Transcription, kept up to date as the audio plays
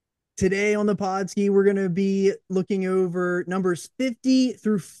Today on the Podski, we're going to be looking over numbers 50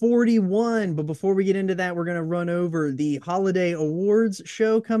 through 41. But before we get into that, we're going to run over the Holiday Awards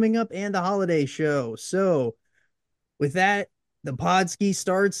show coming up and the Holiday Show. So, with that, the Podski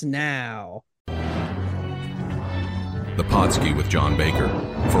starts now. The Podski with John Baker.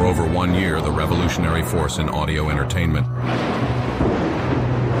 For over 1 year, the revolutionary force in audio entertainment.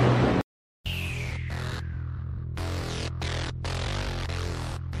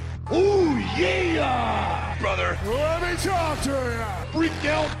 Ooh, yeah! Brother. Let me talk to you. Freak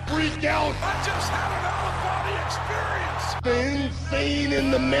out, freak out. I just had an out-of-body experience. Insane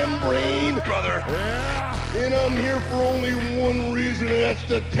in the membrane. Brother. Yeah. And I'm here for only one reason, and that's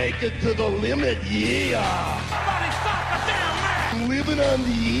to take it to the limit, yeah! Somebody stop the damn man! I'm living on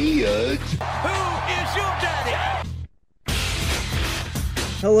the edge. Who is your daddy?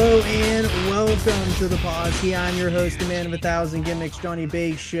 Hello and welcome to the Podski. I'm your host, the man of 1,000 gimmicks, Johnny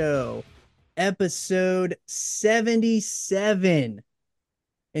Bake Show, episode 77.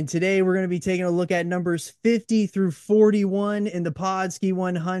 And today we're going to be taking a look at numbers 50 through 41 in the Podski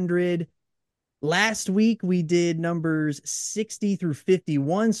 100. Last week we did numbers 60 through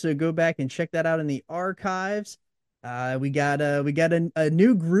 51, so go back and check that out in the archives. We got a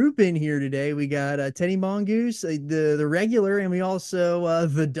new group in here today. We got Teddy Mongoose, the regular, and we also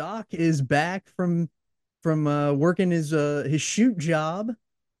the Doc is back from working his shoot job.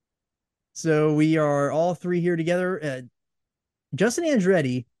 So we are all three here together. Justin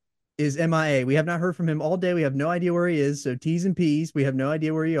Andretti is MIA. We have not heard from him all day. We have no idea where he is. So T's and P's. We have no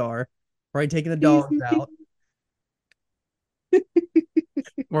idea where you are. Probably taking the dogs out.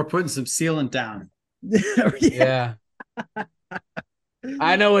 Or putting some sealant down. Yeah.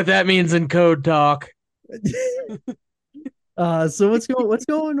 I know what that means in code talk. So what's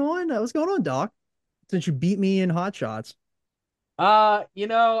going on? What's going on, Doc? Since you beat me in hot shots.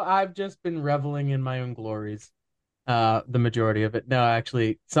 I've just been reveling in my own glories. The majority of it. No,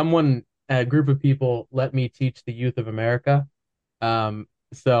 actually, a group of people let me teach the youth of America.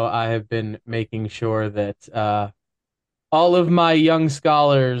 So I have been making sure that all of my young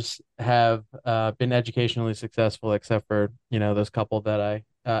scholars have been educationally successful, except for, those couple that I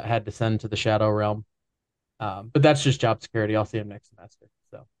had to send to the Shadow Realm. But that's just job security. I'll see them next semester.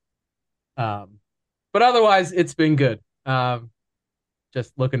 So, but otherwise, it's been good.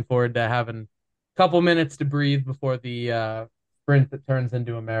 Just looking forward to having a couple minutes to breathe before the sprint that turns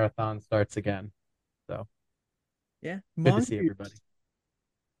into a marathon starts again. So, yeah, good to see everybody.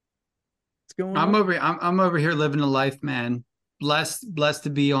 What's going on? I'm over here living a life, man. Blessed to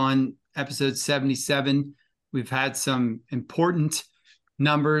be on episode 77. We've had some important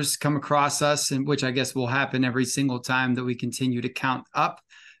numbers come across us, and which I guess will happen every single time that we continue to count up.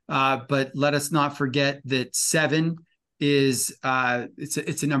 But let us not forget that 7 is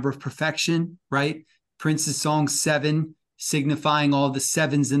it's a number of perfection, right? Prince's song 7 signifying all the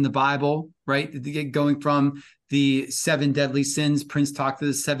sevens in the Bible, right? Going from the 7 deadly sins, Prince talked to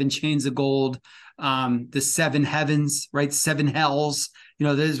the 7 chains of gold, the 7 heavens, right? 7 hells.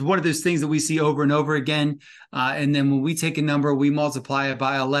 There's one of those things that we see over and over again. And then when we take a number, we multiply it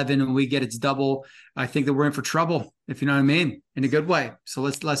by 11 and we get its double. I think that we're in for trouble, if you know what I mean, in a good way. So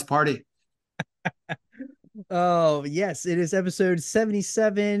let's party. Oh, yes, it is episode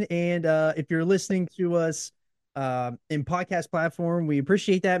 77. And if you're listening to us in podcast platform, we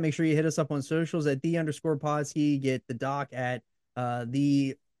appreciate that. Make sure you hit us up on socials at _Podski. Get the Doc at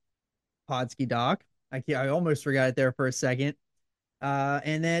the Podski Doc. I almost forgot it there for a second.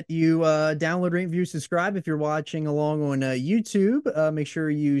 And that you download, rate, review, subscribe if you're watching along on YouTube. Make sure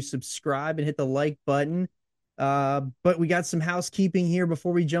you subscribe and hit the like button. But we got some housekeeping here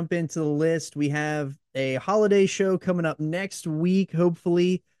before we jump into the list. We have a holiday show coming up next week.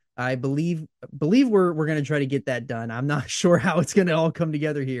 Hopefully, I believe we're going to try to get that done. I'm not sure how it's going to all come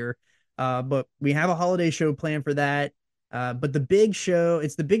together here. But we have a holiday show planned for that. But the big show,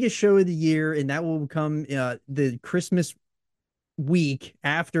 it's the biggest show of the year, and that will come the Christmas week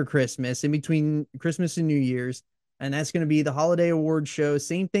after Christmas, in between Christmas and New Year's. And that's going to be the Holiday Award Show.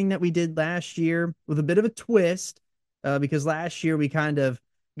 Same thing that we did last year with a bit of a twist, because last year we kind of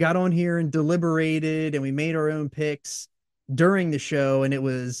got on here and deliberated and we made our own picks during the show, and it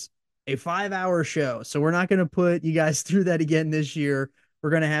was a 5-hour show. So we're not going to put you guys through that again this year. We're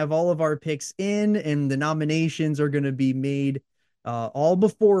going to have all of our picks in, and the nominations are going to be made all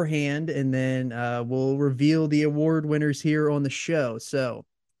beforehand, and then we'll reveal the award winners here on the show. So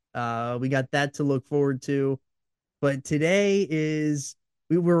we got that to look forward to. But today is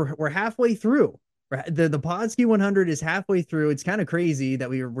we're halfway through. The Podski 100 is halfway through. It's kind of crazy that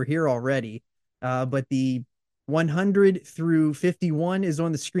we're here already. But the 100 through 51 is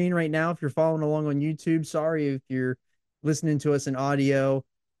on the screen right now if you're following along on YouTube. Sorry if you're listening to us in audio,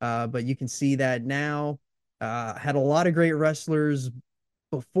 but you can see that now. Had a lot of great wrestlers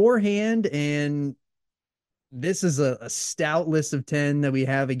beforehand, and this is a stout list of 10 that we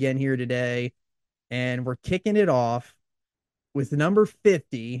have again here today. And we're kicking it off with number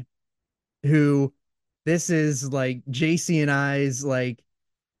 50, who this is like JC and I's like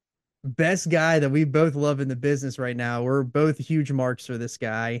best guy that we both love in the business right now. We're both huge marks for this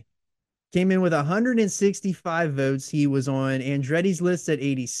guy. Came in with 165 votes. He was on Andretti's list at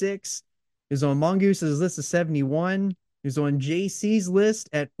 86. He was on Mongoose's list of 71. He was on JC's list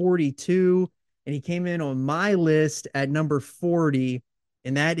at 42. And he came in on my list at number 40.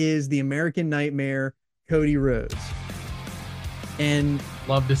 And that is the American Nightmare, Cody Rhodes. And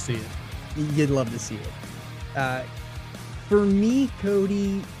love to see it. You'd love to see it. For me,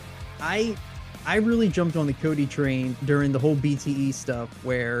 Cody, I really jumped on the Cody train during the whole BTE stuff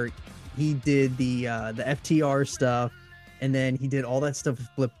where he did the FTR stuff, and then he did all that stuff with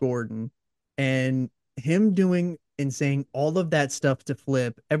Flip Gordon, and him doing and saying all of that stuff to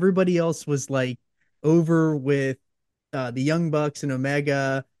Flip. Everybody else was like over with the Young Bucks and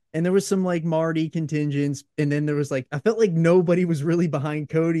Omega, and there was some like Marty contingents, and then there was like I felt like nobody was really behind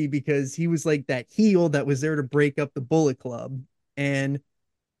Cody because he was like that heel that was there to break up the Bullet Club, and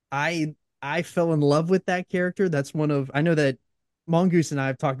I fell in love with that character. That's one of I know that Mongoose and I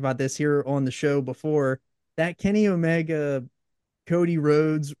have talked about this here on the show before. That Kenny Omega Cody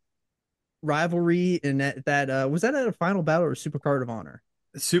Rhodes rivalry and that was that at a Final Battle or Super Card of Honor?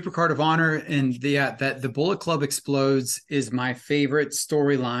 Super Card of Honor, and that the Bullet Club explodes is my favorite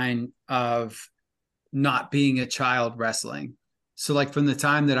storyline of not being a child wrestling. So like from the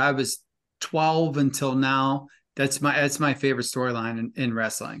time that I was 12 until now, that's my favorite storyline in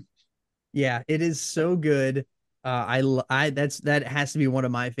wrestling. Yeah, it is so good. That has to be one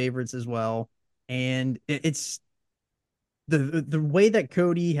of my favorites as well. And it's the way that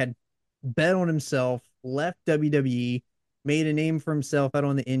Cody had bet on himself, left WWE, made a name for himself out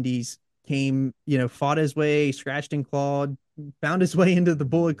on the indies, came, fought his way, scratched and clawed, found his way into the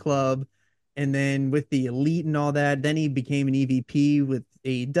Bullet Club, and then with the Elite and all that, then he became an EVP with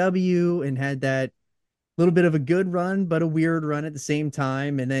AEW and had that little bit of a good run, but a weird run at the same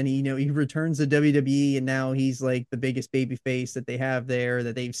time. And then he returns to WWE, and now he's like the biggest baby face that they have there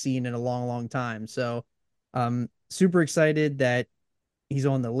that they've seen in a long, long time. So, super excited that he's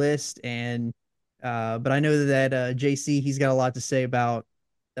on the list. And but I know that JC he's got a lot to say about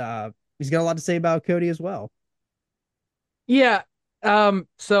Cody as well. Yeah.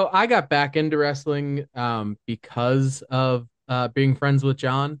 So I got back into wrestling because of being friends with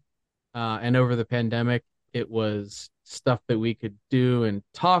John. And over the pandemic, it was stuff that we could do and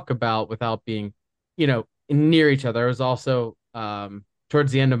talk about without being, near each other. I was also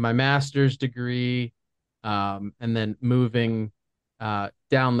towards the end of my master's degree, and then moving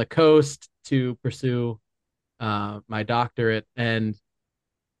down the coast to pursue my doctorate. And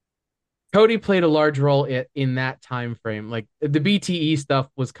Cody played a large role in that time frame. Like the BTE stuff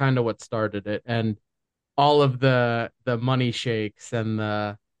was kind of what started it, and all of the money shakes and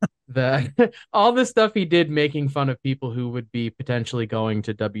the all the stuff he did making fun of people who would be potentially going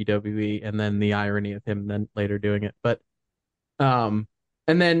to WWE, and then the irony of him then later doing it. But and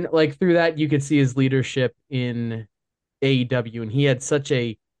then like through that you could see his leadership in AEW, and he had such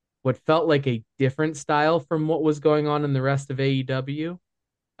a what felt like a different style from what was going on in the rest of AEW,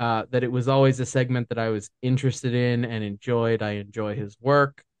 that it was always a segment that I was interested in and enjoyed. I enjoy his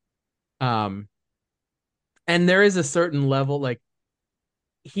work. Um and there is a certain level, like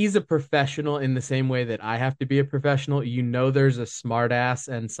he's a professional in the same way that I have to be a professional. There's a smart ass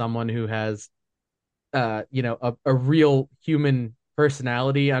and someone who has a real human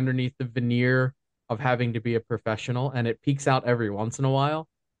personality underneath the veneer of having to be a professional, and it peeks out every once in a while.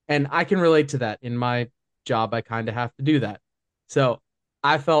 And I can relate to that. In my job, I kind of have to do that. So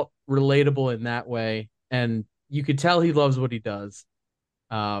I felt relatable in that way, and you could tell he loves what he does.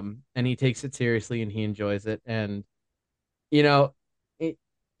 And he takes it seriously and he enjoys it. And you know,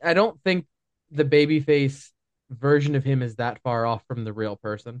 I don't think the babyface version of him is that far off from the real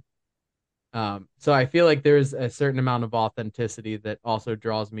person. So I feel like there's a certain amount of authenticity that also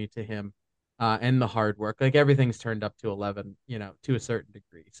draws me to him, and the hard work. Like everything's turned up to 11, to a certain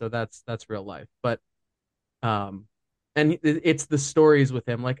degree. So that's real life. But and it's the stories with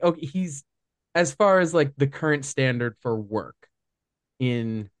him. Like, okay, he's as far as like the current standard for work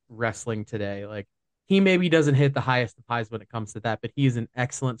in wrestling today. Like he maybe doesn't hit the highest of highs when it comes to that, but he's an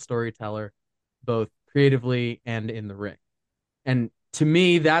excellent storyteller, both creatively and in the ring. And to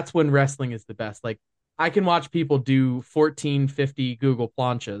me, that's when wrestling is the best. Like I can watch people do 1450 Google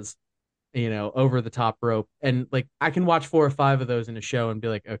planches, over the top rope. And like I can watch 4 or 5 of those in a show and be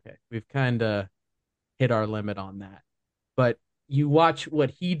like, okay, we've kind of hit our limit on that. But you watch what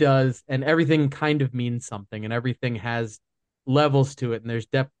he does and everything kind of means something and everything has levels to it and there's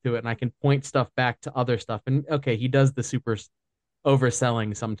depth to it. And I can point stuff back to other stuff. And okay, he does the super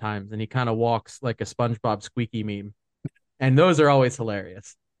overselling sometimes and he kind of walks like a SpongeBob squeaky meme. And those are always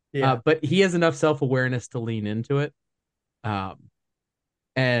hilarious. Yeah. But he has enough self-awareness to lean into it. Um,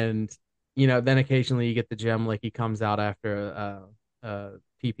 and then occasionally you get the gem like he comes out after a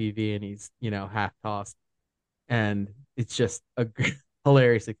PPV and he's half tossed, and it's just a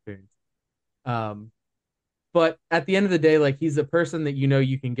hilarious experience. But at the end of the day, like he's a person that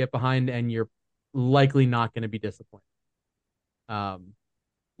you can get behind, and you're likely not going to be disappointed.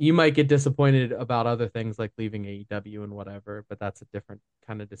 You might get disappointed about other things like leaving AEW and whatever, but that's a different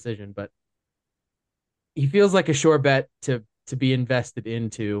kind of decision. But he feels like a sure bet to be invested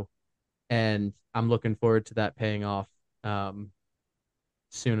into, and I'm looking forward to that paying off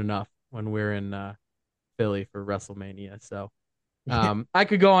soon enough when we're in Philly for WrestleMania. So I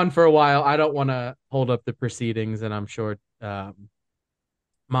could go on for a while. I don't want to hold up the proceedings, and I'm sure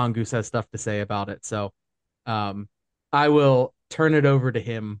Mongoose has stuff to say about it. So I will turn it over to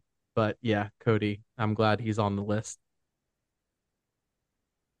him. But yeah, Cody, I'm glad he's on the list.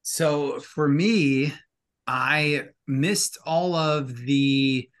 So for me, I missed all of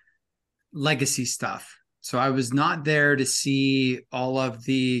the legacy stuff. So I was not there to see all of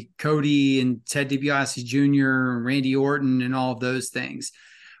the Cody and Ted DiBiase Jr., and Randy Orton, and all of those things.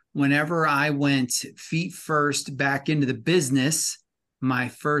 Whenever I went feet first back into the business, my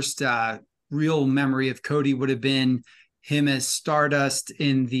first real memory of Cody would have been him as Stardust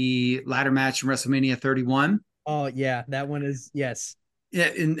in the ladder match in WrestleMania 31. Oh yeah, that one is, yes. Yeah,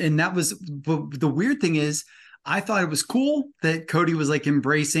 and that was, but the weird thing is, I thought it was cool that Cody was like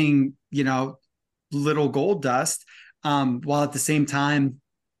embracing, little gold dust, while at the same time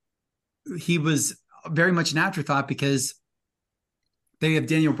he was very much an afterthought because they have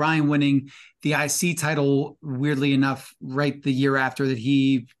Daniel Bryan winning the IC title, weirdly enough, right the year after that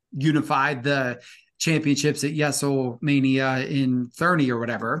he unified the championships at WrestleMania in 30 or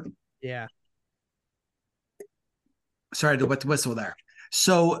whatever. Yeah. Sorry to wet the whistle there.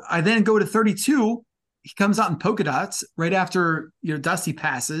 So I then go to 32. He comes out in polka dots right after Dusty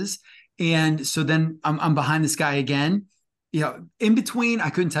passes, and so then I'm behind this guy again. In between, I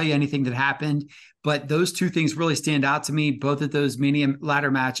couldn't tell you anything that happened, but those two things really stand out to me. Both of those Mania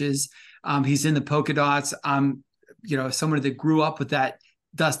ladder matches. He's in the polka dots. Somebody that grew up with that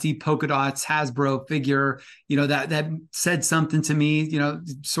Dusty polka dots Hasbro figure, that said something to me,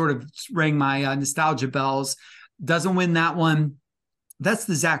 sort of rang my nostalgia bells. Doesn't win that one. That's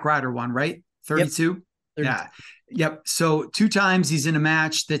the Zack Ryder one, right? 32. Yep. Yeah. Yep. So 2 times he's in a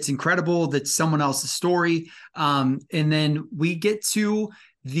match that's incredible. That's someone else's story. And then we get to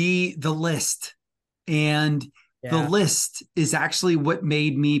the list, and the list is actually what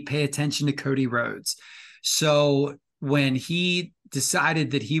made me pay attention to Cody Rhodes. So when he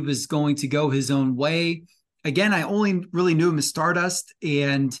decided that he was going to go his own way, again, I only really knew him as Stardust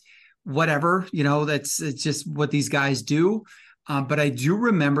and whatever, it's just what these guys do. But I do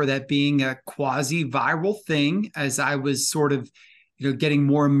remember that being a quasi-viral thing as I was sort of, getting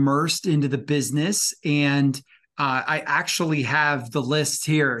more immersed into the business. And I actually have the list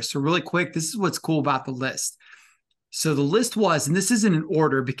here. So really quick, this is what's cool about the list. So the list was, and this isn't in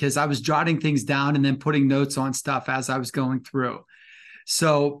order because I was jotting things down and then putting notes on stuff as I was going through.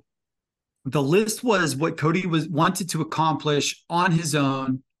 So the list was what Cody wanted to accomplish on his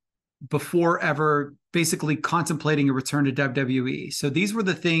own before ever basically contemplating a return to WWE. So these were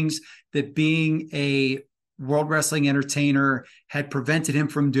the things that being a World Wrestling entertainer had prevented him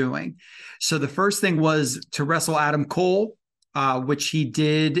from doing. So the first thing was to wrestle Adam Cole, which he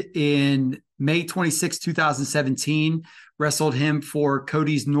did in May 26, 2017, wrestled him for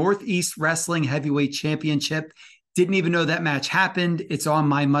Cody's Northeast Wrestling Heavyweight Championship. Didn't even know that match happened. It's on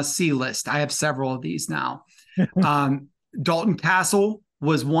my must-see list. I have several of these now. Dalton Castle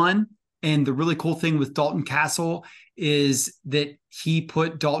was one. And the really cool thing with Dalton Castle is that he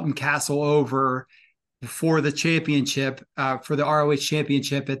put Dalton Castle over for the championship, for the ROH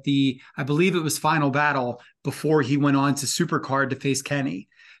championship at I believe it was Final Battle before he went on to Supercard to face Kenny.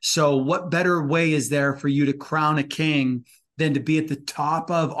 So what better way is there for you to crown a king than to be at the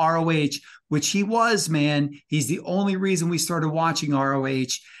top of ROH, which he was, man. He's the only reason we started watching ROH.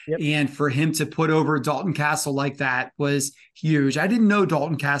 Yep. And for him to put over Dalton Castle like that was huge. I didn't know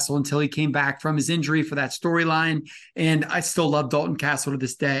Dalton Castle until he came back from his injury for that storyline. And I still love Dalton Castle to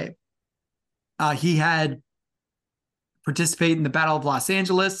this day. He had participated in the Battle of Los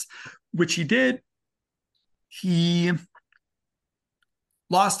Angeles, which he did. He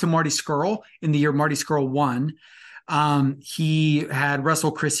lost to Marty Scurll in the year Marty Scurll won. He had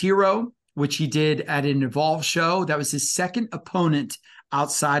wrestled Chris Hero, which he did at an Evolve show. That was his second opponent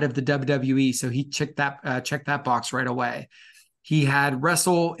outside of the WWE. So he checked that box right away. He had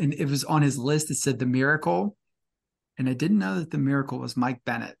wrestled, and it was on his list. It said The Miracle. And I didn't know that The Miracle was Mike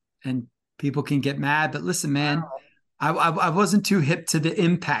Bennett. And people can get mad, but listen, man, wow. I wasn't too hip to the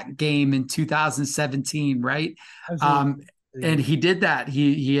Impact game in 2017, right? And he did that.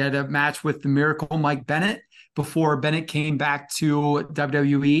 He had a match with The Miracle Mike Bennett before Bennett came back to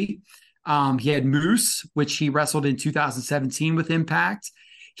WWE. He had Moose, which he wrestled in 2017 with Impact.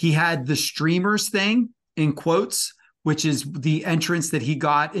 He had the Streamers thing, in quotes, which is the entrance that he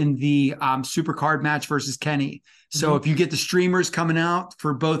got in the Supercard match versus Kenny. So if you get the Streamers coming out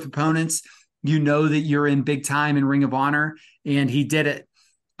for both opponents, you know that you're in big time in Ring of Honor, and he did it.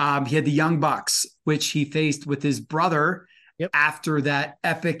 He had the Young Bucks, which he faced with his brother after that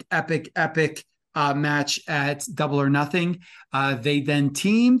epic match at Double or Nothing. They then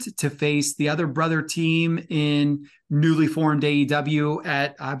teamed to face the other brother team in newly formed AEW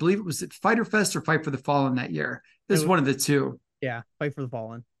at, I believe it was at Fyter Fest or Fight for the Fallen that year. This is one of the two. Yeah, Fight for the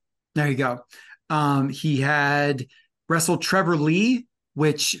Fallen. There you go. He had wrestled Trevor Lee,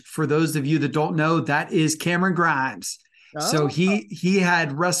 which for those of you that don't know, that is Cameron Grimes. Oh. So he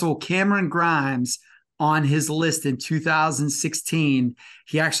had wrestled Cameron Grimes on his list in 2016.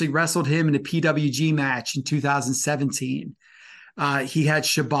 He actually wrestled him in a PWG match in 2017. He had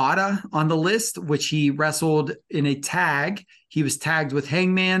Shibata on the list, which he wrestled in a tag. He was tagged with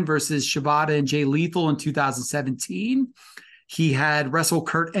Hangman versus Shibata and Jay Lethal in 2017. He had wrestled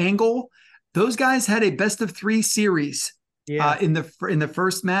Kurt Angle. Those guys had a best of 3 series. Yeah. In the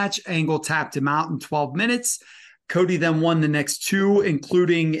first match, Angle tapped him out in 12 minutes. Cody then won the next 2,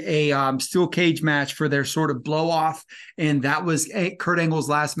 including a steel cage match for their sort of blow off. And that was Kurt Angle's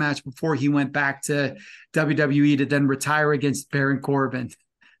last match before he went back to WWE to then retire against Baron Corbin.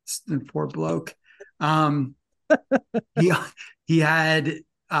 Poor bloke. He had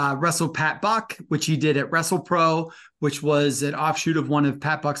wrestled Pat Buck, which he did at WrestlePro, which was an offshoot of one of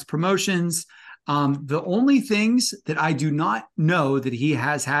Pat Buck's promotions. The only things that I do not know that he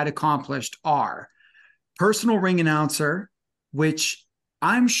has had accomplished are personal ring announcer, which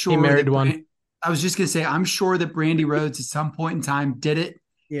I'm sure he married one. I was just going to say, I'm sure that Brandy Rhodes at some point in time did it,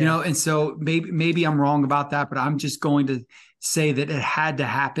 and so maybe I'm wrong about that, but I'm just going to say that it had to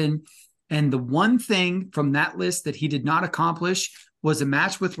happen. And the one thing from that list that he did not accomplish was a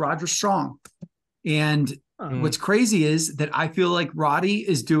match with Roger Strong. And what's crazy is that I feel like Roddy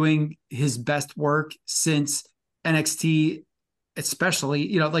is doing his best work since NXT,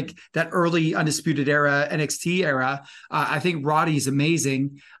 especially, like that early Undisputed Era, NXT era. I think Roddy's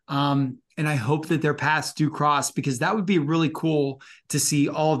amazing. And I hope that their paths do cross, because that would be really cool to see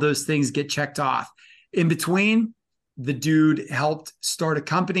all of those things get checked off. In between, the dude helped start a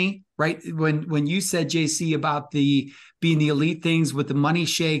company, right? When you said, JC, about being the elite things with the money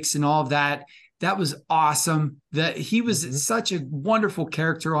shakes and all of that, that was awesome. That he was such a wonderful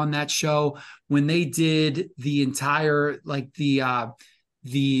character on that show when they did the entire, like the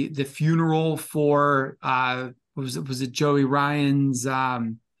funeral for was it Joey Ryan's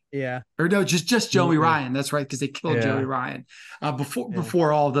or no, just Joey Ryan. That's right, because they killed Joey Ryan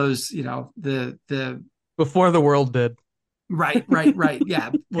before all those, the before the world did. Right.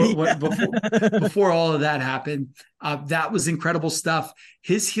 Yeah. Before all of that happened, that was incredible stuff.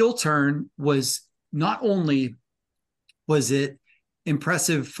 His heel turn was, not only was it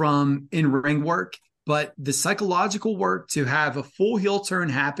impressive from in-ring work, but the psychological work to have a full heel turn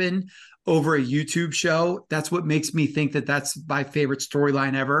happen over a YouTube show. That's what makes me think that that's my favorite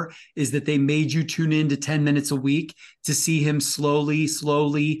storyline ever, is that they made you tune in to 10 minutes a week to see him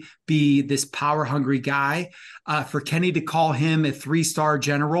slowly be this power hungry guy. For Kenny to call him a 3-star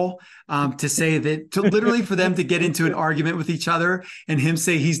general, to say that, to literally for them to get into an argument with each other and him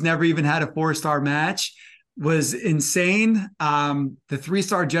say he's never even had a 4-star match was insane. The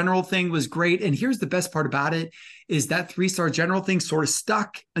 3-star general thing was great. And here's the best part about it, is that 3-star general thing sort of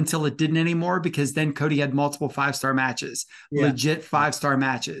stuck until it didn't anymore, because then Cody had multiple 5-star matches, legit 5-star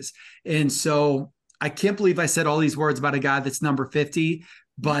matches. And so I can't believe I said all these words about a guy that's number 50,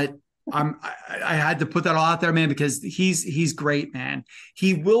 but I had to put that all out there, man, because he's great, man.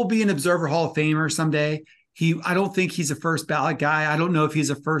 He will be an Observer Hall of Famer someday. I don't think he's a first ballot guy. I don't know if he's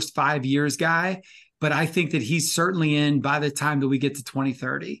a first 5 years guy, but I think that he's certainly in by the time that we get to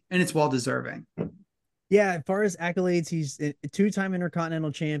 2030, and it's well deserving. Yeah, as far as accolades, he's a two-time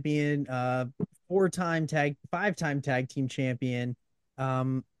Intercontinental Champion, five-time tag team champion.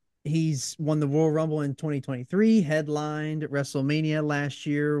 Um, he's won the Royal Rumble in 2023, headlined WrestleMania last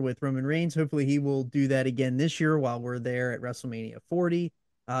year with Roman Reigns. Hopefully, he will do that again this year while we're there at WrestleMania 40.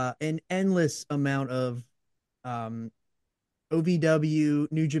 An endless amount of um,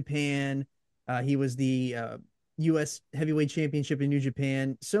 OVW, New Japan. He was the U.S. Heavyweight Championship in New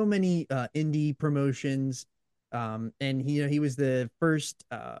Japan. So many indie promotions, and he was the first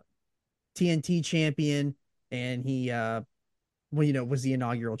TNT champion, and he was the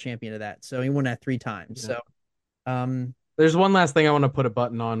inaugural champion of that. So he won that three times. Yeah. So um, There's one last thing I want to put a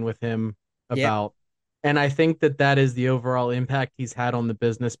button on with him yeah, about, and I think that is the overall impact he's had on the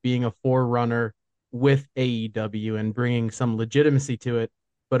business, being a forerunner with AEW and bringing some legitimacy to it,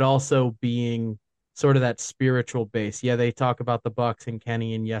 but also being sort of that spiritual base. Yeah, they talk about the Bucks and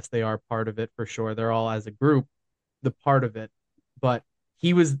Kenny, and yes, they are part of it for sure. They're all as a group the part of it, but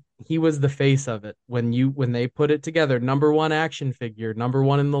he was he was the face of it when they put it together. Number one action figure, number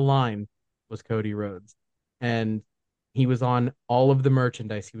one in the line was Cody Rhodes, and he was on all of the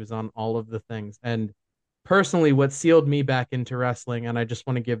merchandise. He was on all of the things. And personally, what sealed me back into wrestling, and I just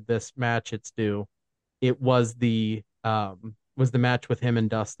want to give this match its due, it was the match with him and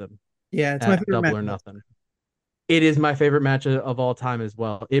Dustin yeah, it's my at favorite Double match. or Nothing. It is my favorite match of all time as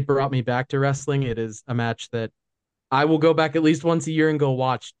well. It brought me back to wrestling. It is a match that I will go back at least once a year and go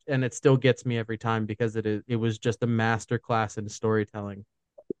watch, and it still gets me every time because it was just a master class in storytelling.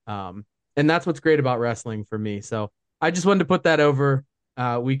 And that's what's great about wrestling for me. So I just wanted to put that over.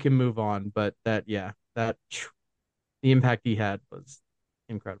 We can move on, but that the impact he had was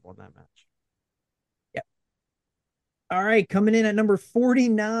incredible in that match. All right, coming in at number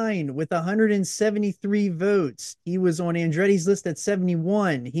 49 with 173 votes. He was on Andretti's list at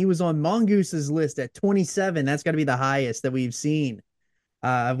 71. He was on Mongoose's list at 27. That's got to be the highest that we've seen.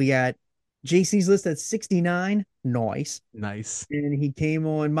 We got JC's list at 69. Nice. Nice. And he came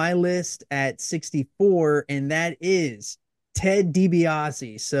on my list at 64, and that is Ted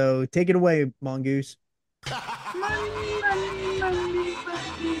DiBiase. So take it away, Mongoose.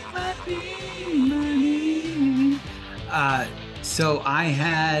 So I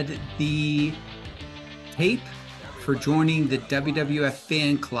had the tape for joining the WWF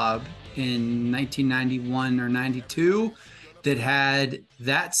fan club in 1991 or 92 that had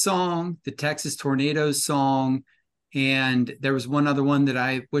that song, the Texas Tornadoes song, and there was one other one that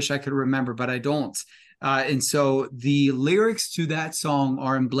I wish I could remember, but I don't. And so the lyrics to that song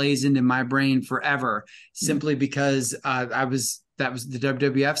are emblazoned in my brain forever, simply because that was the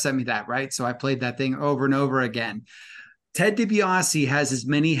WWF sent me that, right? So I played that thing over and over again. Ted DiBiase has as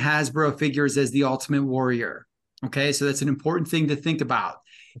many Hasbro figures as the Ultimate Warrior. Okay, so that's an important thing to think about.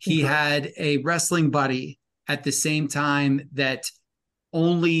 He had a wrestling buddy at the same time that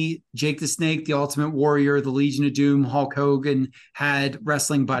only Jake the Snake, the Ultimate Warrior, the Legion of Doom, Hulk Hogan had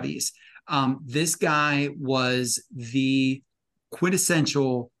wrestling buddies. This guy was the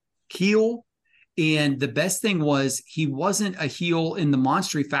quintessential heel. And the best thing was he wasn't a heel in the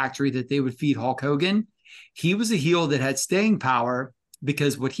Monster Factory that they would feed Hulk Hogan. He was a heel that had staying power,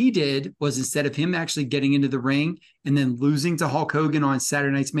 because what he did was, instead of him actually getting into the ring and then losing to Hulk Hogan on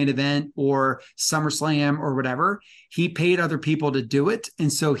Saturday Night's Main Event or SummerSlam or whatever, he paid other people to do it.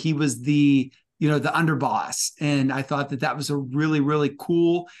 And so he was the underboss. And I thought that was a really, really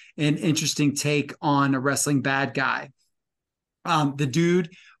cool and interesting take on a wrestling bad guy. The dude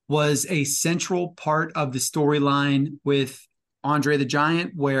was a central part of the storyline with Andre the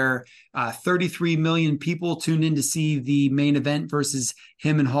Giant, where 33 million people tuned in to see the main event versus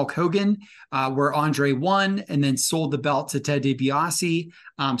him and Hulk Hogan, where Andre won and then sold the belt to Ted DiBiase.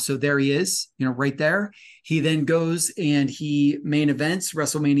 So there he is, right there. He then goes and he main events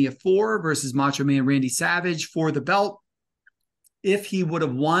WrestleMania 4 versus Macho Man Randy Savage for the belt. If he would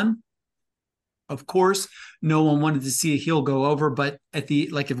have won, of course, no one wanted to see a heel go over, but if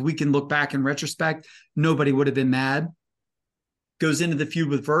we can look back in retrospect, nobody would have been mad. Goes into the feud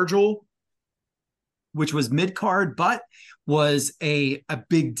with Virgil, which was mid-card, but was a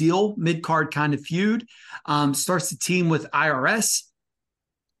big deal, mid-card kind of feud. Starts to team with IRS.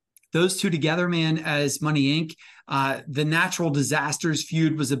 Those two together, man, as Money Inc. The Natural Disasters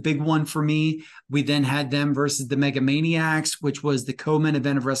feud was a big one for me. We then had them versus the Mega Maniacs, which was the co-main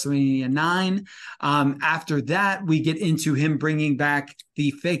event of WrestleMania 9. After that, we get into him bringing back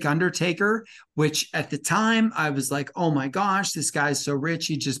the fake Undertaker, which at the time I was like, oh my gosh, this guy's so rich.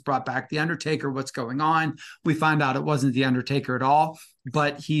 He just brought back the Undertaker. What's going on? We find out it wasn't the Undertaker at all,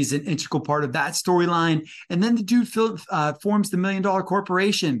 but he's an integral part of that storyline. And then the dude forms the $1 Million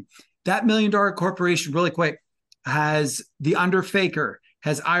Corporation. That $1 million corporation, really quick, has the Underfaker,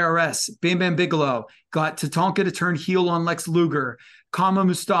 has IRS, Bam Bam Bigelow, got Tatanka to turn heel on Lex Luger, Kama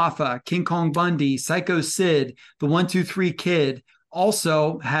Mustafa, King Kong Bundy, Psycho Sid, the 1-2-3 Kid.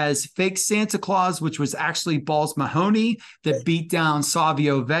 Also has fake Santa Claus, which was actually Balls Mahoney that beat down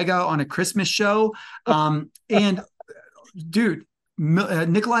Savio Vega on a Christmas show. And dude,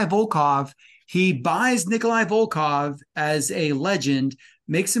 Nikolai Volkov, he buys Nikolai Volkov as a legend,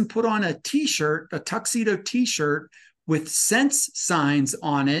 makes him put on a t-shirt, a tuxedo t-shirt with sense signs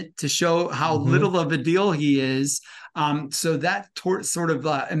on it to show how little of a deal he is. So that sort of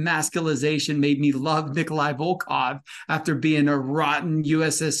emasculization made me love Nikolai Volkov after being a rotten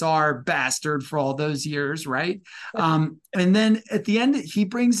USSR bastard for all those years, right? And then at the end, he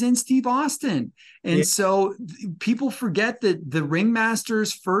brings in Steve Austin. And so people forget that the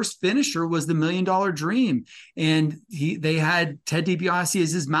Ringmaster's first finisher was the $1 Million Dream. And they had Ted DiBiase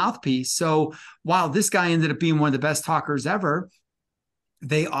as his mouthpiece. So while this guy ended up being one of the best talkers ever,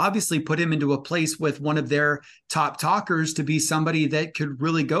 they obviously put him into a place with one of their top talkers to be somebody that could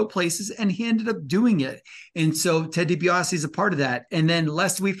really go places, and he ended up doing it. And so Ted DiBiase is a part of that. And then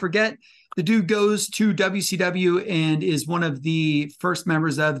lest we forget, the dude goes to WCW and is one of the first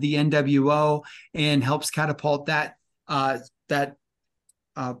members of the NWO and helps catapult that,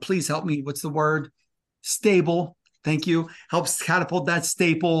 please help me, what's the word? Stable. Thank you. Helps catapult that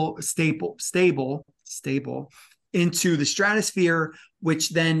stable into the stratosphere, which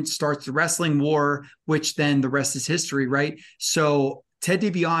then starts the wrestling war, which then the rest is history, right? So Ted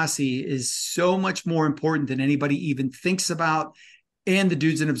DiBiase is so much more important than anybody even thinks about. And the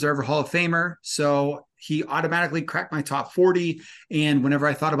dude's an Observer Hall of Famer. So he automatically cracked my top 40. And whenever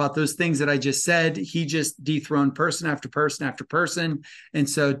I thought about those things that I just said, he just dethroned person after person after person. And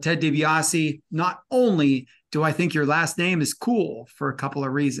so Ted DiBiase, not only do I think your last name is cool for a couple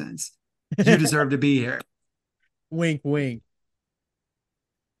of reasons, you deserve to be here. Wink, wink.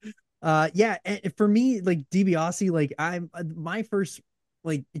 Yeah, and for me, like DiBiase, like I'm my first,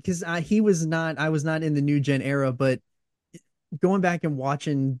 like, because I was not in the new gen era, but going back and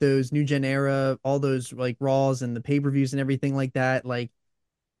watching those new gen era, all those like Raws and the pay-per-views and everything like that, like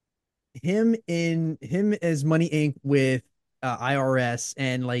him as Money Inc. with IRS,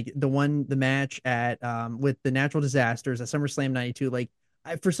 and like the match at with the Natural Disasters at SummerSlam '92, like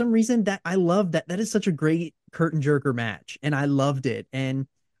for some reason that I love that is such a great curtain jerker match, and I loved it. And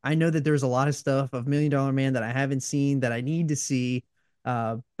I know that there's a lot of stuff of $1 Million Man that I haven't seen that I need to see.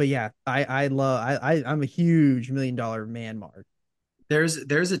 But yeah, I'm a huge $1 Million Man mark. There's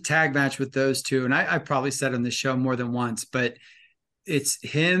a tag match with those two, and I probably said on the show more than once, but it's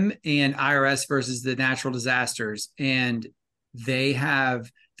him and IRS versus the Natural Disasters, and they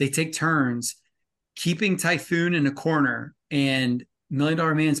take turns keeping Typhoon in a corner, and $1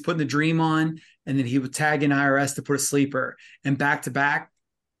 Million Man's putting the Dream on, and then he would tag in IRS to put a sleeper, and back to back.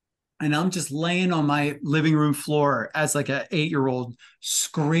 And I'm just laying on my living room floor as like an 8-year-old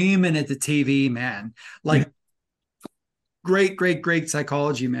screaming at the TV, man. Like great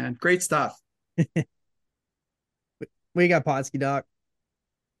psychology, man. Great stuff. We got Podski, Doc.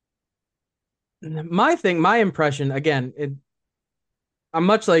 My impression, again, I'm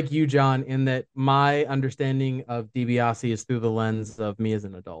much like you, John, in that my understanding of DiBiase is through the lens of me as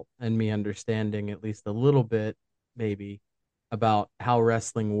an adult and me understanding at least a little bit, maybe, about how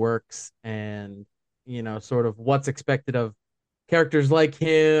wrestling works and, sort of what's expected of characters like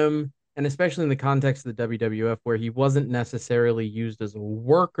him, and especially in the context of the WWF, where he wasn't necessarily used as a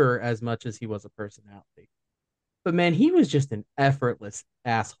worker as much as he was a personality. But man, he was just an effortless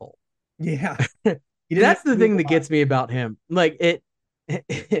asshole. Yeah. That's the thing that gets me about him. Like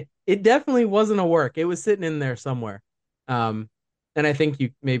it definitely wasn't a work. It was sitting in there somewhere. And I think you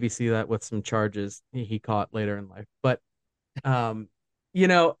maybe see that with some charges he caught later in life. But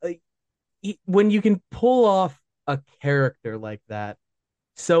when you can pull off a character like that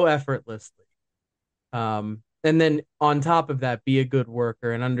so effortlessly, and then on top of that, be a good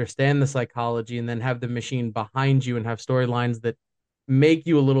worker and understand the psychology, and then have the machine behind you and have storylines that make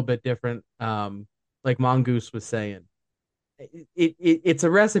you a little bit different. Like Mongoose was saying, it's a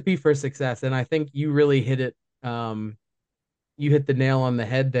recipe for success. And I think you really hit it. You hit the nail on the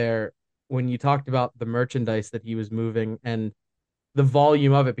head there when you talked about the merchandise that he was moving and the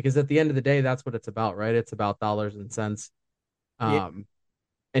volume of it, because at the end of the day, that's what it's about, right? It's about dollars and cents. And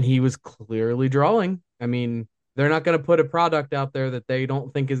he was clearly drawing. I mean, they're not going to put a product out there that they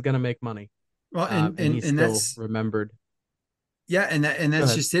don't think is going to make money. Well, and he's still that's remembered. Yeah, and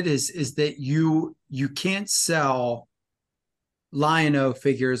that's just it, is that you can't sell Lion-O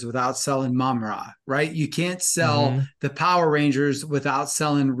figures without selling Mamra, right? You can't sell Hmm. the Power Rangers without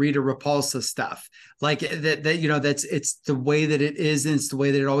selling Rita Repulsa stuff. Like that, that's it's the way that it is, and it's the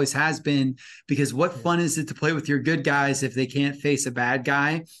way that it always has been. Because what fun is it to play with your good guys if they can't face a bad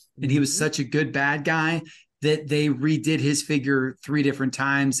guy? And he was Mhm. such a good bad guy that they redid his figure 3 different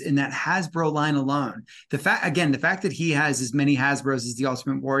times in that Hasbro line alone. The fact that he has as many Hasbros as the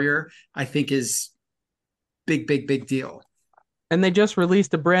Ultimate Warrior, I think is big, big, big deal. And they just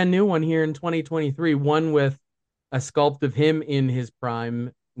released a brand new one here in 2023, one with a sculpt of him in his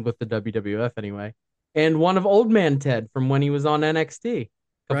prime with the WWF anyway, and one of Old Man Ted from when he was on NXT a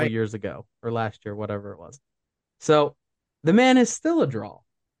couple Right. years ago or last year, whatever it was. So the man is still a draw.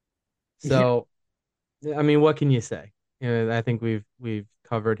 Yeah. So I mean, what can you say? I think we've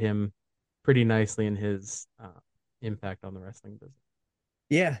covered him pretty nicely in his impact on the wrestling business.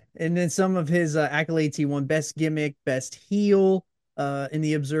 Yeah. And then some of his accolades, he won best gimmick, best heel in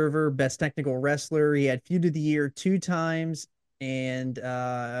the Observer, best technical wrestler. He had feud of the year 2 times, and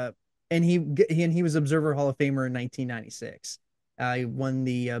he was Observer Hall of Famer in 1996. He won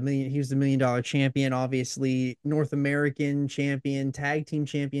the million. He was the $1 million champion, obviously North American champion, tag team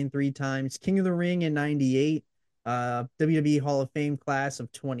champion 3 times, King of the Ring in '98, WWE Hall of Fame class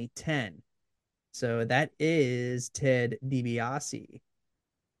of 2010. So that is Ted DiBiase.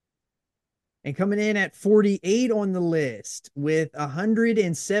 And coming in at 48 on the list with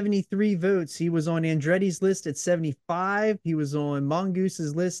 173 votes, he was on Andretti's list at 75. He was on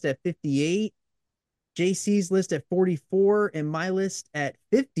Mongoose' list at 58, JC's list at 44, and my list at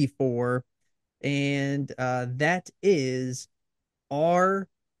 54. And that is RVD.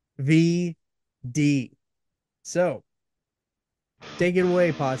 So take it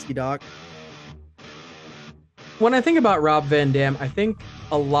away, Podski Doc. When I think about Rob Van Dam, I think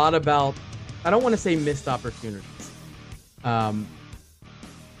a lot about, I don't want to say missed opportunities. Um,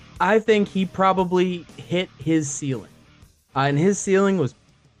 I think he probably hit his ceiling. And his ceiling was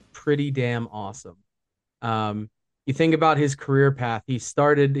pretty damn awesome. Um, you think about his career path. He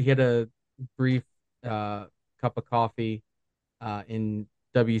had a brief cup of coffee in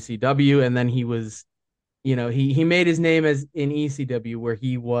WCW, and then he was, he made his name as in ECW, where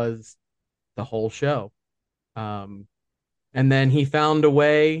he was the whole show. Um, and then he found a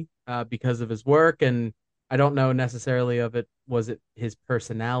way because of his work, and I don't know necessarily of it was it his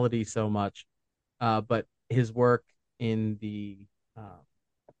personality so much, but his work in the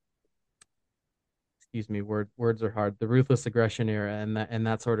excuse me, words are hard, the ruthless aggression era, and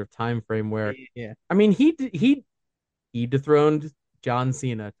that sort of time frame where, Yeah. I mean, he dethroned John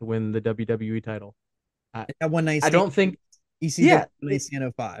Cena to win the WWE title. I, That one night I stand, don't think, ECW yeah, night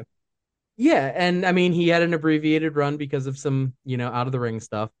stand 05. yeah, and I mean, he had an abbreviated run because of some, out of the ring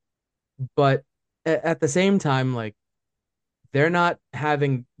stuff, but at the same time, like, they're not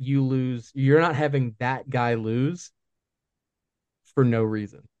having you lose, you're not having that guy lose for no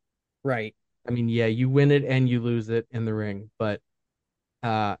reason. Right. I mean, yeah, you win it and you lose it in the ring, but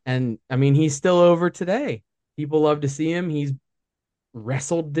and I mean, he's still over today. People love to see him. He's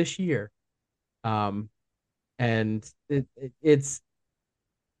wrestled this year. Um, and it's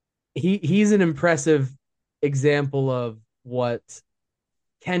he's an impressive example of what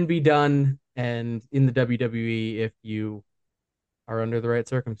can be done and in the WWE if you are under the right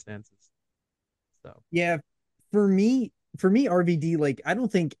circumstances. So, Yeah, for me, RVD, like I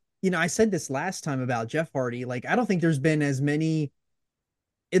don't think, I said this last time about Jeff Hardy. Like, I don't think there's been as many,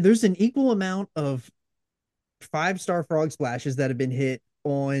 there's an equal amount of 5-star frog splashes that have been hit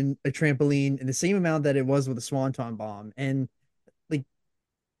on a trampoline and the same amount that it was with a swanton bomb. And like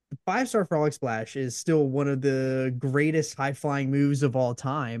the 5-star frog splash is still one of the greatest high flying moves of all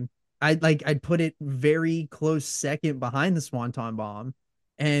time. I'd put it very close second behind the swanton bomb.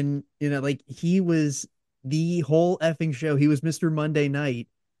 And like he was the whole effing show. He was Mr. Monday Night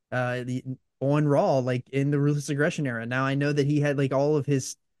on Raw, like in the Ruthless Aggression era. Now I know that he got all of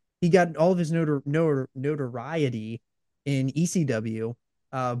his notoriety in ECW,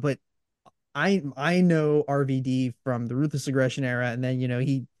 but I know RVD from the Ruthless Aggression era, and then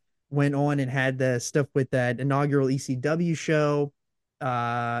he went on and had the stuff with that inaugural ECW show,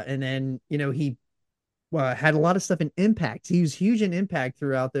 and then he had a lot of stuff in Impact. He was huge in Impact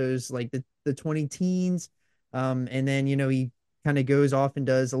throughout those like the 20 teens, and then he kind of goes off and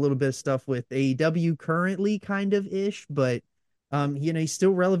does a little bit of stuff with AEW currently, kind of ish, but he's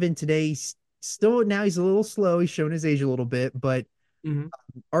still relevant today. Still now he's a little slow. He's shown his age a little bit, but mhm.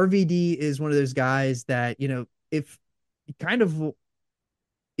 RVD is one of those guys that, if kind of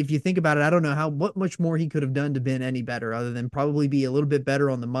if you think about it, I don't know what much more he could have done to been any better other than probably be a little bit better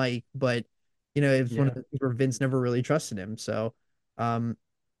on the mic. But It's one Yeah. of the things where Vince never really trusted him. So, um,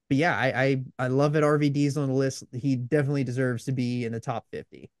 but yeah, I love it. RVD's on the list. He definitely deserves to be in the top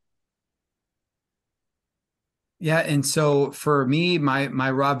 50. Yeah, and so for me,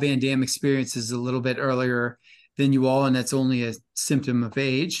 my Rob Van Dam experience is a little bit earlier than you all, and that's only a symptom of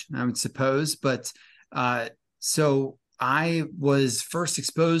age, I would suppose. But uh, so I was first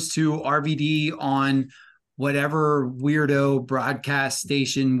exposed to RVD on whatever weirdo broadcast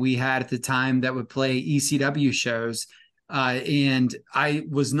station we had at the time that would play ECW shows, and I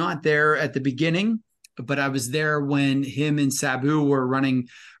was not there at the beginning, but I was there when him and Sabu were running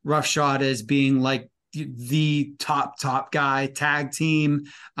Roughshod as being like the top guy tag team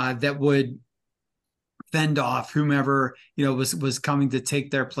that would fend off whomever was coming to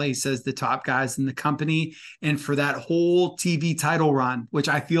take their place as the top guys in the company. And for that whole TV title run, which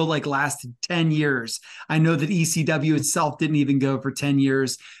I feel like lasted 10 years, I know that ECW itself didn't even go for 10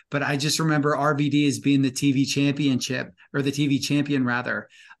 years, but I just remember RVD as being the TV championship, or the TV champion rather.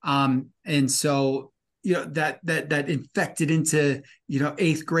 And so that infected into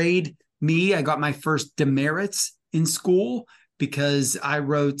eighth grade me. I got my first demerits in school because I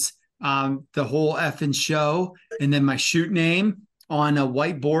wrote the whole effing show and then my shoot name on a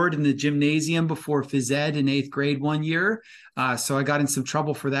whiteboard in the gymnasium before phys ed in eighth grade one year. So I got in some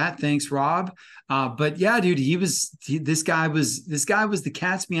trouble for that. Thanks, Rob. But yeah, dude, this guy was the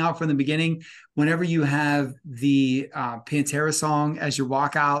cat's meow from the beginning. Whenever you have the Pantera song as your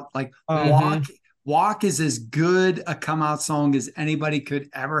walkout, like Walk is as good a come out song as anybody could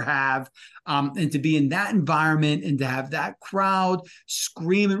ever have. And to be in that environment and to have that crowd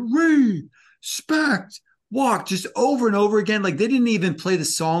screaming, respect, walk, just over and over again. Like they didn't even play the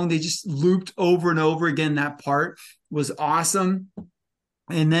song, they just looped over and over again. That part was awesome.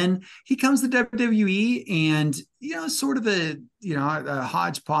 And then he comes to WWE and, sort of a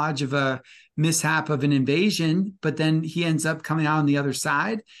hodgepodge of a mishap of an invasion, but then he ends up coming out on the other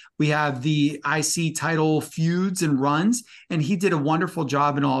side. We have the IC title feuds and runs, and he did a wonderful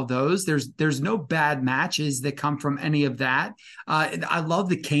job in all of those. There's no bad matches that come from any of that. I love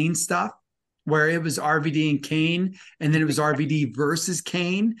the Kane stuff, where it was RVD and Kane, and then it was RVD versus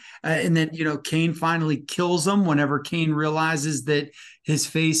Kane. And then, Kane finally kills him whenever Kane realizes that his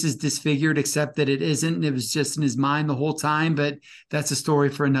face is disfigured, except that it isn't. And it was just in his mind the whole time. But that's a story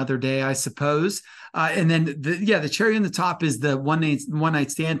for another day, I suppose. And then, the cherry on the top is the one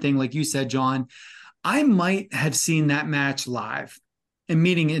night stand thing, like you said, John. I might have seen that match live and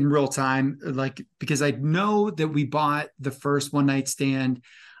meeting in real time, like, because I know that we bought the first one night stand.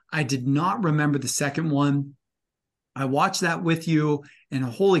 I did not remember the second one. I watched that with you, and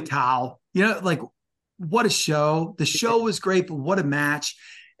holy cow, like what a show. The show was great, but what a match.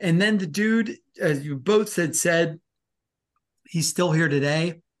 And then the dude, as you both said, he's still here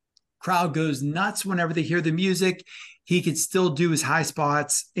today. Crowd goes nuts whenever they hear the music. He could still do his high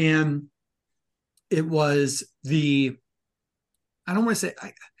spots. And it was I don't want to say,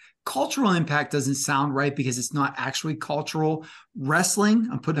 cultural impact doesn't sound right because it's not actually cultural. Wrestling,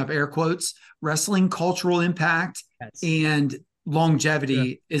 I'm putting up air quotes, wrestling cultural impact and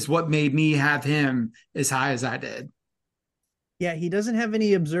longevity is what made me have him as high as I did. Yeah, he doesn't have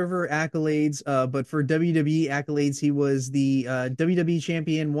any Observer accolades, but for WWE accolades, he was the WWE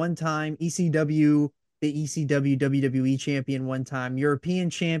champion one time, ECW, the ECW WWE champion one time, European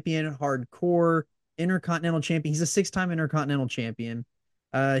champion, hardcore, Intercontinental champion. He's a six-time Intercontinental champion.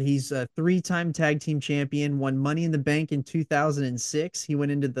 He's a three-time tag team champion, won Money in the Bank in 2006. He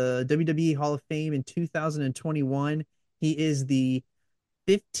went into the WWE Hall of Fame in 2021. He is the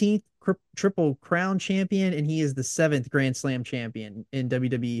 15th Triple Crown champion, and he is the 7th Grand Slam champion in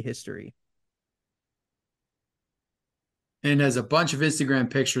WWE history. And has a bunch of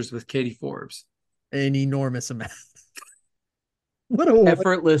Instagram pictures with Katie Forbes. An enormous amount.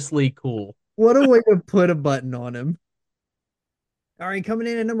 Effortlessly cool. What a way to put a button on him. All right, coming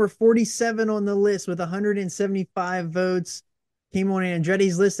in at number 47 on the list with 175 votes. Came on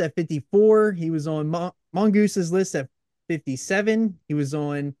Andretti's list at 54. He was on Mongoose's list at 57. He was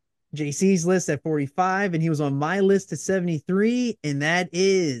on JC's list at 45, and he was on my list at 73, and that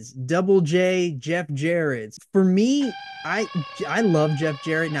is Double J, Jeff Jarrett. For me, I love Jeff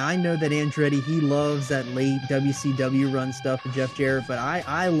Jarrett. Now, I know that Andretti, he loves that late WCW run stuff with Jeff Jarrett, but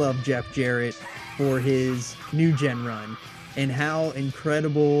I love Jeff Jarrett for his New Gen run and how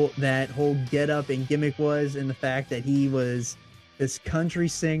incredible that whole getup and gimmick was, and the fact that he was this country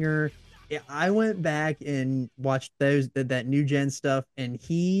singer. I went back and watched that New Gen stuff, and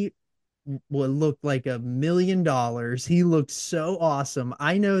he would look like $1 million. He looked so awesome.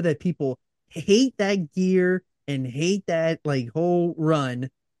 I know that people hate that gear and hate that like whole run,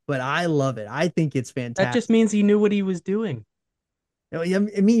 but I love it. I think it's That just fantastic. means he knew what he was doing. I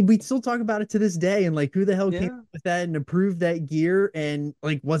mean, we still talk about it to this day, and like, who the hell came Yeah. up with that and approved that gear? And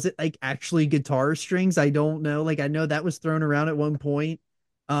like, was it like actually guitar strings? I don't know. Like, I know that was thrown around at one point.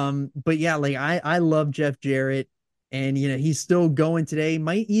 But yeah, like I love Jeff Jarrett, and he's still going today.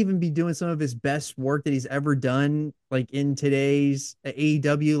 Might even be doing some of his best work that he's ever done, like in today's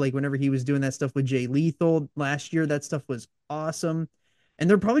AEW. Like whenever he was doing that stuff with Jay Lethal last year, that stuff was awesome. And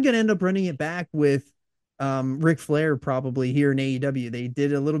they're probably going to end up running it back with Ric Flair probably here in AEW. They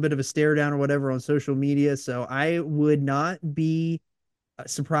did a little bit of a stare down or whatever on social media, so I would not be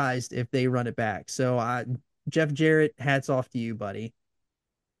surprised if they run it back. So, Jeff Jarrett, hats off to you, buddy.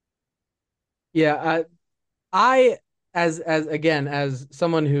 Yeah, I as again as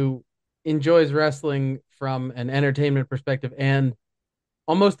someone who enjoys wrestling from an entertainment perspective and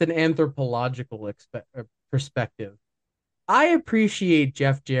almost an anthropological perspective. I appreciate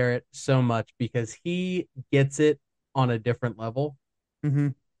Jeff Jarrett so much because he gets it on a different level. Mm-hmm.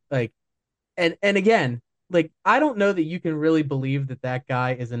 Like, and again, like I don't know that you can really believe that that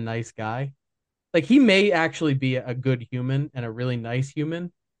guy is a nice guy. Like he may actually be a good human and a really nice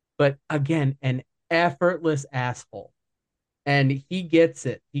human, but again, an effortless asshole. And he gets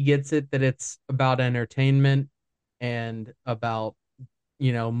it. He gets it that it's about entertainment and about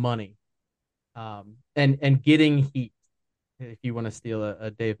money, and getting heat. If you want to steal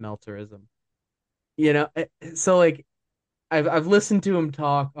a Dave Meltzerism, so like I've listened to him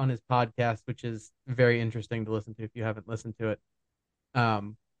talk on his podcast, which is very interesting to listen to if you haven't listened to it.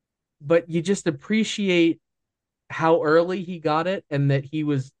 But you just appreciate how early he got it and that he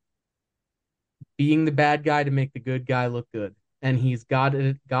was being the bad guy to make the good guy look good. And he's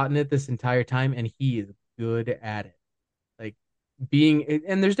gotten it this entire time, and he is good at it. Like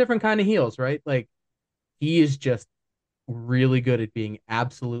and there's different kind of heels, right? Like he is just really good at being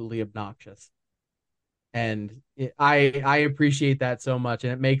absolutely obnoxious. And I appreciate that so much,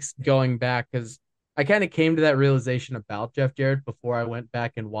 and it makes going back because I kind of came to that realization about Jeff Jarrett before I went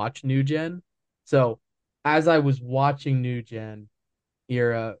back and watched New Gen. So as I was watching New Gen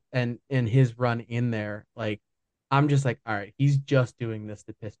era and his run in there, like I'm just like, all right, he's just doing this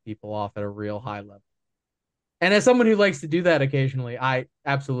to piss people off at a real high level. And as someone who likes to do that occasionally, I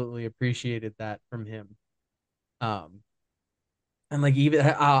absolutely appreciated that from him. Um, and like even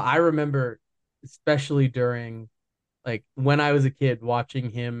I remember, especially during like when I was a kid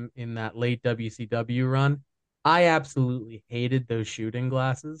watching him in that late WCW run, I absolutely hated those shooting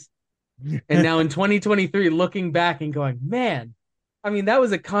glasses. And now in 2023, looking back and going, man, I mean, that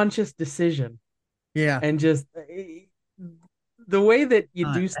was a conscious decision. Yeah. And just the way that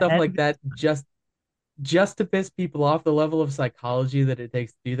you do stuff And like that just to piss people off, the level of psychology that it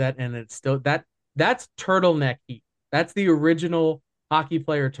takes to do that, and it's still that's turtleneck heat. That's the original hockey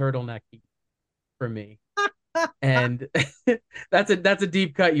player turtleneck heat for me. And that's a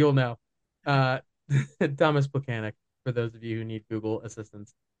deep cut, you'll know. Uh Thomas Plekanec, for those of you who need Google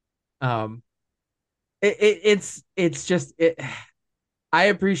assistance. Um it's just I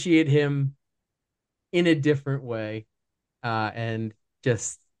appreciate him in a different way. And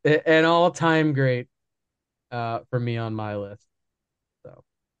just an all-time great for me on my list. So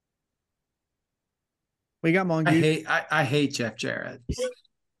we got Mongoose. I hate Jeff Jarrett.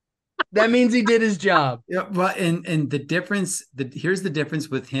 that means he did his job. Yeah, well, and the difference, here's the difference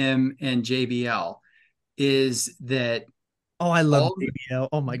with him and JBL is that Oh, I love all JBL.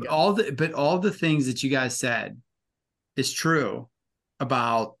 Oh my god. all the things that you guys said is true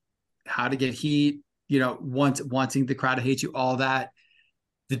about how to get heat, wanting the crowd to hate you, all that.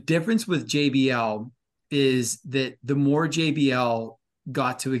 The difference with JBL is that the more JBL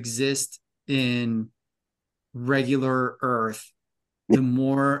got to exist in regular Earth, the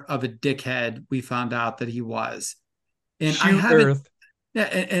more of a dickhead we found out that he was. And I Shoot haven't, Earth. yeah,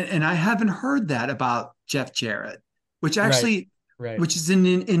 and I haven't heard that about Jeff Jarrett, which Right. actually, Right. which is an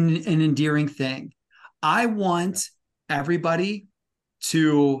endearing thing. I want everybody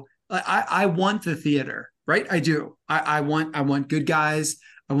to, I want the theater, right? I do. I want good guys.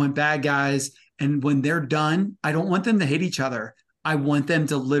 I want bad guys. And when they're done, I don't want them to hate each other. I want them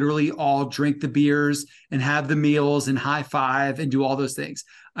to literally all drink the beers and have the meals and high five and do all those things.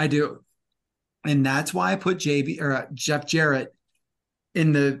 I do. And that's why I put Jeff Jarrett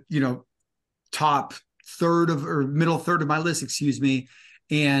in the, top third of or middle third of my list, excuse me,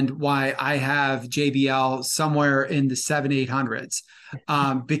 and why I have JBL somewhere in the 700-800s,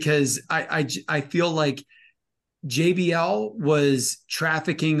 because I feel like JBL was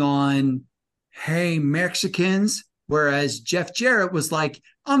trafficking on, hey, Mexicans, whereas Jeff Jarrett was like,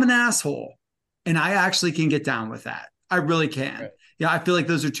 I'm an asshole. And I actually can get down with that. I really can. Right. I feel like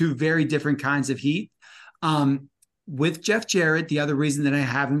those are two very different kinds of heat. With Jeff Jarrett, the other reason that I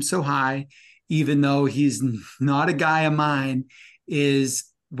have him so high, even though he's not a guy of mine, is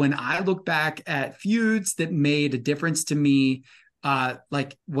when I look back at feuds that made a difference to me,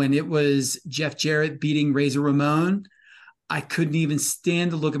 like when it was Jeff Jarrett beating Razor Ramon, I couldn't even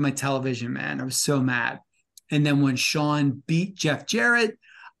stand to look at my television, man. I was so mad. And then when Sean beat Jeff Jarrett,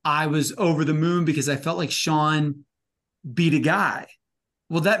 I was over the moon because I felt like Sean beat a guy.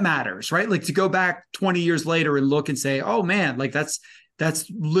 Well, that matters, right? Like to go back 20 years later and look and say, oh man, like that's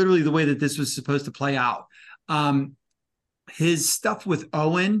literally the way that this was supposed to play out. His stuff with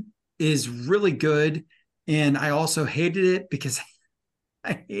Owen is really good. And I also hated it because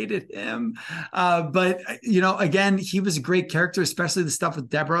I hated him. But, again, he was a great character, especially the stuff with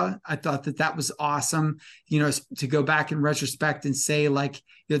Deborah. I thought that was awesome, to go back in retrospect and say, like,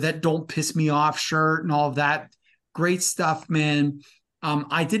 that "don't piss me off" shirt and all of that. Great stuff, man.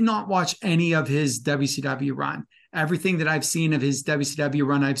 I did not watch any of his WCW run. Everything that I've seen of his WCW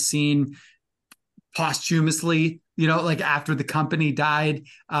run, I've seen posthumously, like after the company died,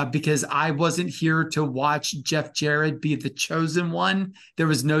 because I wasn't here to watch Jeff Jarrett be the chosen one. There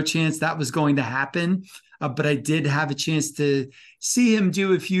was no chance that was going to happen. But I did have a chance to see him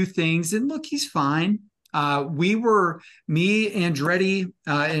do a few things, and look, he's fine. Me, Andretti,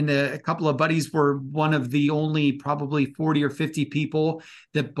 and a couple of buddies were one of the only probably 40 or 50 people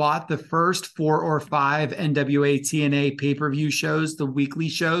that bought the first 4 or 5 NWA TNA pay-per-view shows, the weekly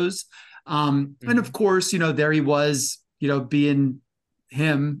shows. And of course, there he was, being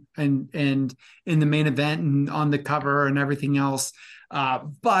him and in the main event and on the cover and everything else.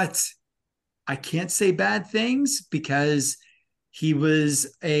 But I can't say bad things because he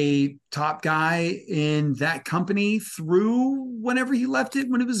was a top guy in that company through whenever he left it,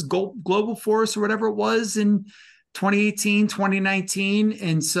 when it was Global Force or whatever it was in 2018, 2019.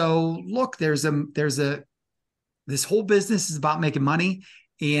 And so look, this whole business is about making money.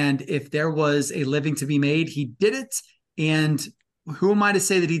 And if there was a living to be made, he did it. And who am I to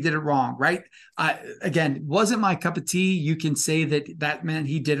say that he did it wrong, right? Again, wasn't my cup of tea. You can say that meant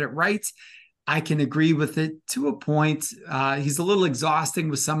he did it right. I can agree with it to a point. He's a little exhausting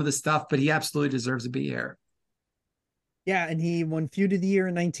with some of the stuff, but he absolutely deserves to be here. Yeah, and he won Feud of the Year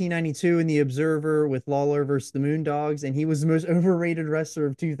in 1992 in The Observer with Lawler versus the Moondogs, and he was the most overrated wrestler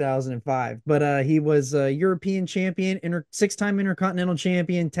of 2005. But he was a European champion, 6-time Intercontinental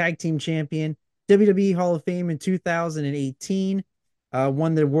champion, tag team champion, WWE Hall of Fame in 2018.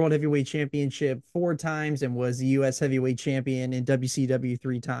 Won the World Heavyweight Championship 4 times and was the U.S. Heavyweight Champion in WCW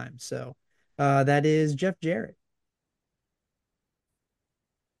 3 times. So that is Jeff Jarrett.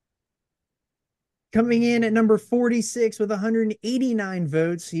 Coming in at number 46 with 189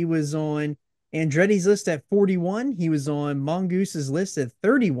 votes, he was on Andretti's list at 41. He was on Mongoose's list at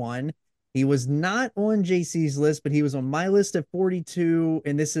 31. He was not on JC's list, but he was on my list at 42.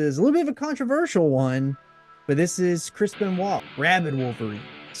 And this is a little bit of a controversial one, but this is Chris Benoit, Rabid Wolverine.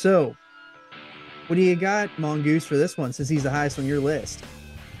 So, what do you got, Mongoose, for this one, since he's the highest on your list?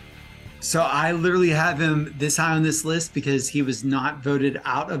 So I literally have him this high on this list because he was not voted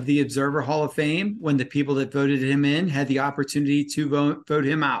out of the Observer Hall of Fame when the people that voted him in had the opportunity to vote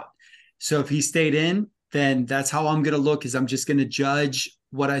him out. So if he stayed in, then that's how I'm going to look, is I'm just going to judge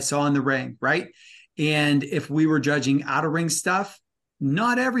what I saw in the ring, right? And if we were judging out of ring stuff,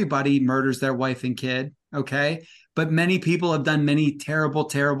 not everybody murders their wife and kid, okay? But many people have done many terrible,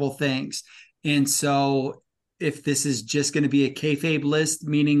 terrible things. And so if this is just going to be a kayfabe list,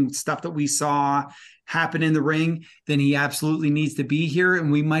 meaning stuff that we saw happen in the ring, then he absolutely needs to be here,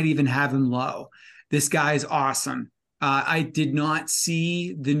 and we might even have him low. This guy is awesome. I did not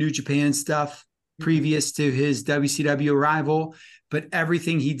see the New Japan stuff previous to his WCW arrival, but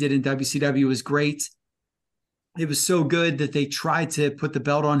everything he did in WCW was great. It was so good that they tried to put the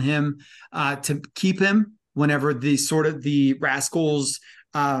belt on him to keep him whenever the Rascals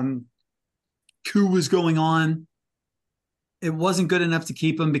coup was going on. It wasn't good enough to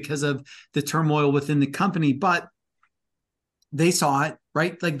keep him because of the turmoil within the company, but they saw it,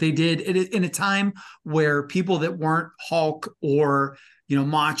 right? Like they did in a time where people that weren't Hulk or,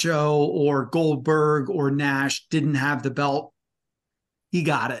 Macho or Goldberg or Nash didn't have the belt. He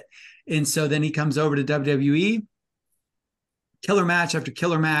got it. And so then he comes over to WWE, killer match after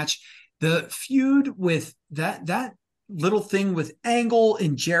killer match. The feud with that little thing with Angle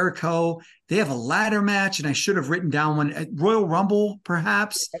and Jericho, they have a ladder match, and I should have written down one at Royal Rumble,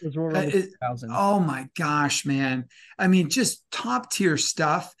 perhaps. That was Royal Rumble 2000. Oh my gosh, man. I mean, just top tier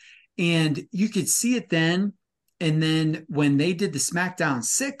stuff. And you could see it then. And then when they did the SmackDown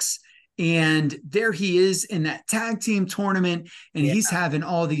 6 And there he is in that tag team tournament, and Yeah. he's having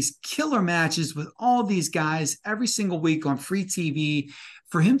all these killer matches with all these guys every single week on free TV.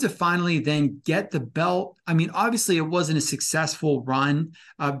 For him to finally then get the belt, I mean, obviously it wasn't a successful run,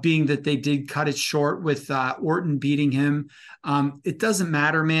 being that they did cut it short with Orton beating him. It doesn't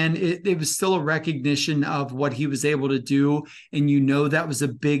matter, man. It was still a recognition of what he was able to do, and that was a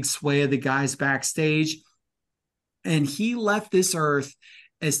big sway of the guys backstage. And he left this earth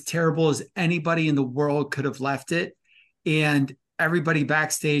as terrible as anybody in the world could have left it. And everybody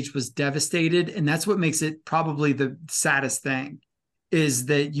backstage was devastated. And that's what makes it probably the saddest thing, is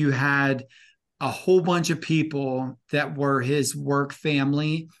that you had a whole bunch of people that were his work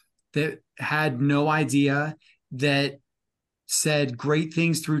family that had no idea, that said great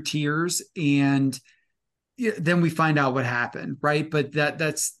things through tears. And then we find out what happened, right? But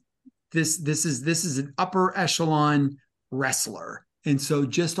that's this is an upper echelon wrestler, and so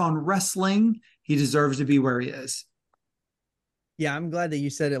just on wrestling, he deserves to be where he is. Yeah, I'm glad that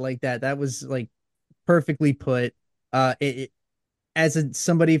you said it like that. That was like perfectly put. As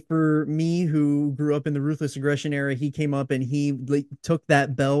somebody for me who grew up in the Ruthless Aggression era, he came up and he like took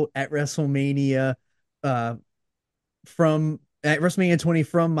that belt at WrestleMania, uh, from at WrestleMania 20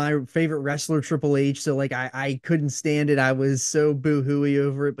 from my favorite wrestler Triple H. So like I couldn't stand it. I was so boo-hooey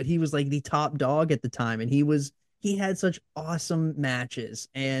over it, but he was like the top dog at the time, and he had such awesome matches.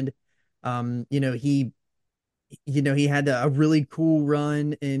 And he had a really cool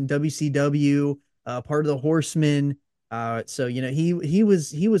run in WCW, part of the Horsemen. So he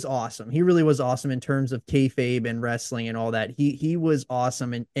was awesome. He really was awesome in terms of kayfabe and wrestling and all that. He was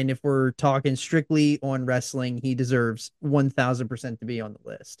awesome, and if we're talking strictly on wrestling, he deserves 1,000% to be on the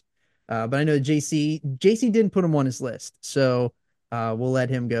list. But I know JC didn't put him on his list, so we'll let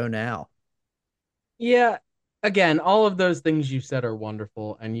him go now. Yeah, again, all of those things you said are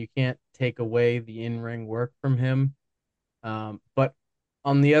wonderful, and you can't take away the in-ring work from him. But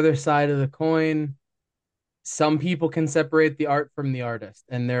on the other side of the coin, some people can separate the art from the artist,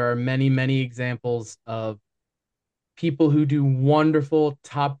 and there are many, many examples of people who do wonderful,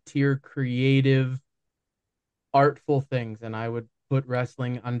 top-tier, creative, artful things, and I would put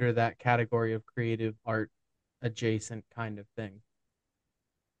wrestling under that category of creative art adjacent kind of thing.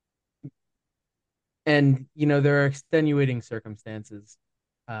 And there are extenuating circumstances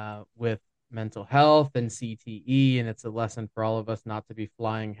with mental health and CTE, and it's a lesson for all of us not to be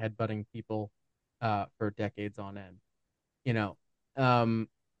flying headbutting people for decades on end. you know um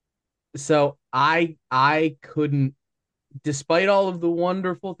so I couldn't, despite all of the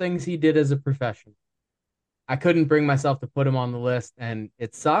wonderful things he did as a professional, I couldn't bring myself to put him on the list, and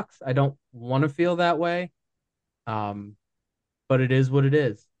it sucks. I don't want to feel that way. um but it is what it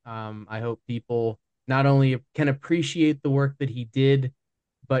is. I hope people not only can appreciate the work that he did,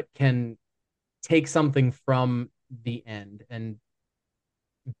 but can take something from the end and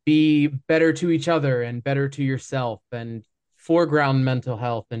be better to each other and better to yourself and foreground mental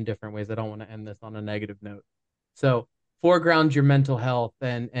health in different ways. I don't want to end this on a negative note. So foreground your mental health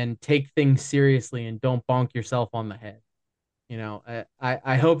and take things seriously and don't bonk yourself on the head.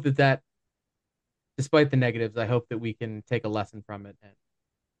 I hope that despite the negatives, I hope that we can take a lesson from it and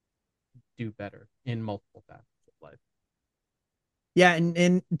do better in multiple facets of life. Yeah, and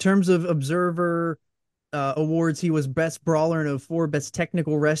in terms of Observer awards, he was Best Brawler in '04, Best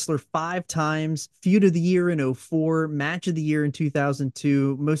Technical Wrestler 5 times, Feud of the Year in '04, Match of the Year in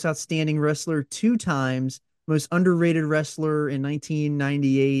 2002, Most Outstanding Wrestler 2 times, Most Underrated Wrestler in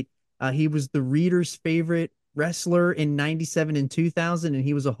 1998. He was the Reader's Favorite Wrestler in '97 and 2000, and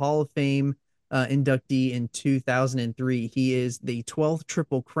he was a Hall of Fame inductee in 2003. He is the 12th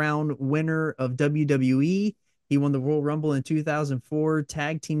Triple Crown winner of WWE. He won the Royal Rumble in 2004,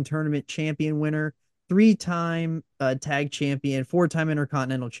 Tag Team Tournament Champion winner, 3-time tag champion, 4-time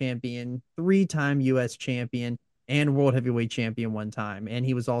Intercontinental champion, 3-time U.S. champion, and World Heavyweight champion 1 time. And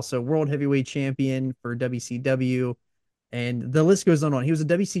he was also World Heavyweight champion for WCW. And the list goes on. He was a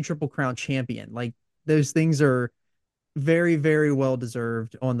WC Triple Crown champion. Like, those things are very, very well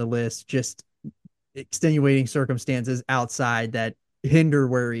deserved on the list. Just extenuating circumstances outside that hinder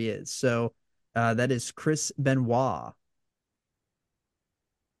where he is. So that is Chris Benoit.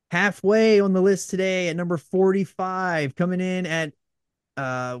 Halfway on the list today at number 45, coming in at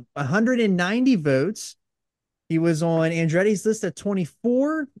 190 votes. He was on Andretti's list at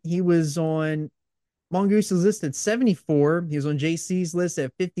 24. He was on Mongoose's list at 74. He was on JC's list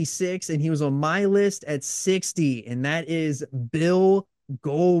at 56. And he was on my list at 60. And that is Bill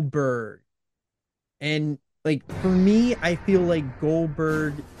Goldberg. And like, for me, I feel like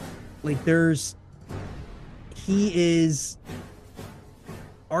Goldberg, like, he is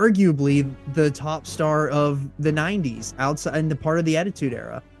arguably the top star of the 90s outside in the part of the Attitude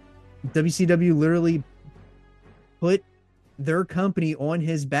Era. WCW literally put their company on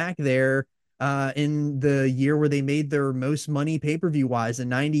his back there in the year where they made their most money pay-per-view wise in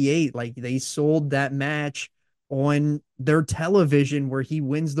 98. Like they sold that match on their television where he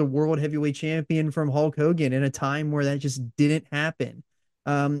wins the world heavyweight champion from Hulk Hogan in a time where that just didn't happen.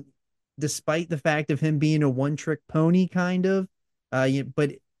 Um, Despite the fact of him being a one-trick pony kind of,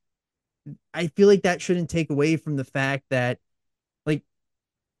 but I feel like that shouldn't take away from the fact that like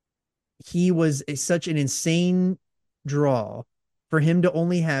he was such an insane draw for him to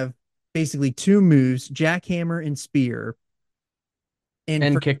only have basically two moves, jackhammer and spear, and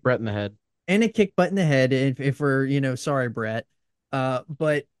And for kick Brett in the head. and a kick butt in the head. If we're sorry, Brett,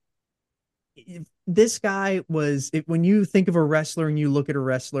 but this guy was when you think of a wrestler and you look at a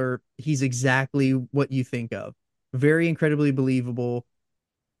wrestler, he's exactly what you think of. Very incredibly believable.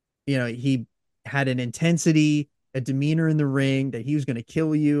 He had an intensity, a demeanor in the ring that he was going to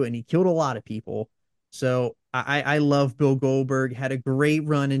kill you, and he killed a lot of people. So I love Bill Goldberg. Had a great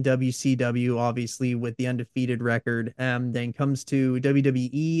run in WCW, obviously with the undefeated record. Then comes to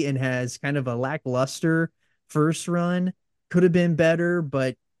WWE and has kind of a lackluster first run. Could have been better,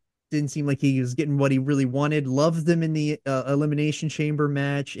 but didn't seem like he was getting what he really wanted. Loved them in the Elimination Chamber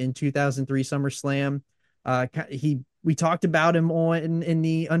match in 2003 SummerSlam. We talked about him in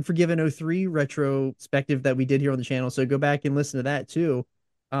the Unforgiven '03 retrospective that we did here on the channel, so go back and listen to that too.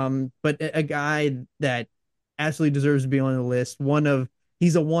 But a guy that absolutely deserves to be on the list.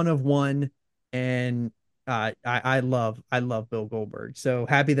 He's a one of one, and I love Bill Goldberg. So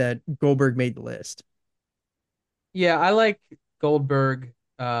happy that Goldberg made the list. Yeah, I like Goldberg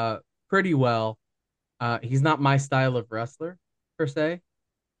pretty well. He's not my style of wrestler per se,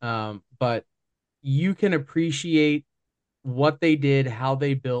 but you can appreciate what they did, how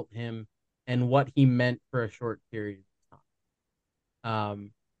they built him, and what he meant for a short period of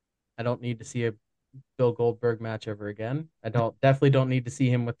time. I don't need to see a Bill Goldberg match ever again. I definitely don't need to see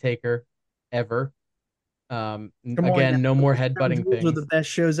him with Taker ever. Come on now, Again, no more Crown headbutting Jewels are the things. best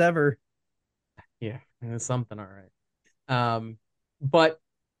shows ever. Yeah, it's something, all right. But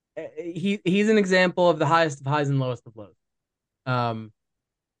he's an example of the highest of highs and lowest of lows. Um,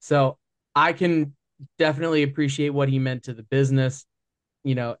 so I can definitely appreciate what he meant to the business.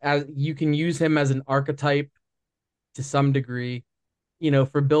 As you can use him as an archetype to some degree,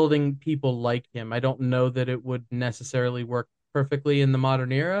 for building people like him. I don't know that it would necessarily work perfectly in the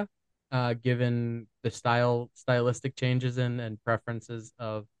modern era, given the stylistic changes and preferences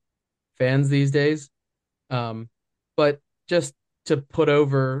of fans these days. But just to put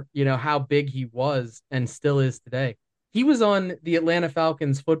over, how big he was and still is today. He was on the Atlanta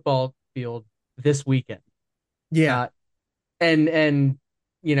Falcons football field this weekend. Yeah, Uh, and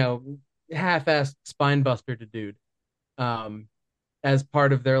you know, half-assed spine buster to dude. Um, as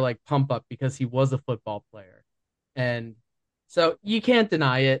part of their like pump up because he was a football player. And so you can't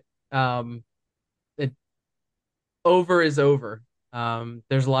deny it. It over is over.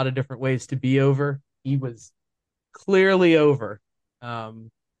 There's a lot of different ways to be over. He was clearly over.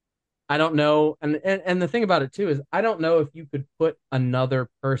 I don't know, and the thing about it too is I don't know if you could put another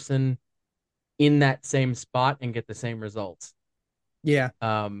person in that same spot and get the same results. yeah,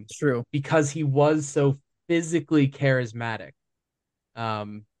 Um, it's true. because he was so physically charismatic.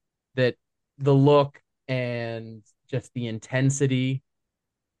 Um, that the look and just the intensity.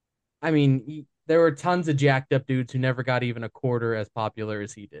 I mean, there were tons of jacked up dudes who never got even a quarter as popular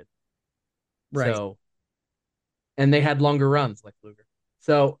as he did. Right. So, and they had longer runs like Luger.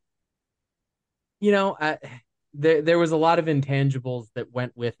 So, there was a lot of intangibles that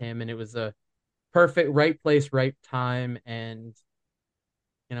went with him, and it was a perfect right place, right time, and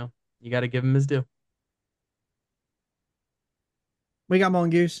you got to give him his due. We got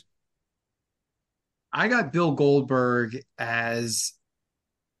Mongoose. I got Bill Goldberg as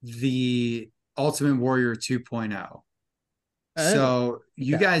the Ultimate Warrior 2.0. Oh, So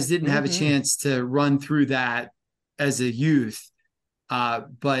you okay. guys didn't have a Mhm. chance to run through that as a youth.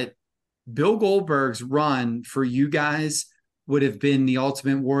 But Bill Goldberg's run for you guys would have been the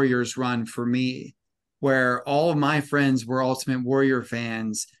Ultimate Warrior's run for me, where all of my friends were Ultimate Warrior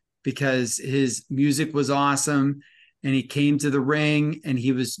fans because his music was awesome and he came to the ring and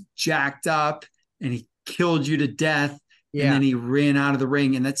he was jacked up and he killed you to death and Yeah, then he ran out of the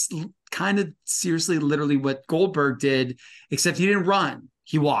ring. And that's kind of seriously, literally what Goldberg did, except he didn't run,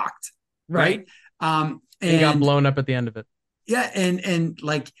 he walked, right. right? And got And blown up at the end of it. yeah, and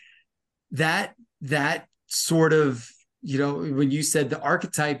like that sort of, when you said the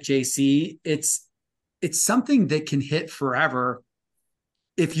archetype, JC, it's something that can hit forever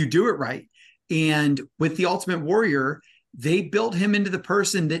if you do it right. And with the Ultimate Warrior, they built him into the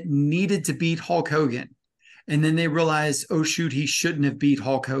person that needed to beat Hulk Hogan. And then they realized, oh, shoot, he shouldn't have beat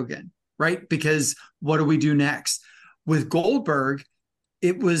Hulk Hogan, right? Because what do we do next? With Goldberg,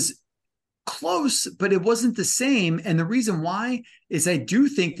 it was close, but it wasn't the same. And the reason why is I do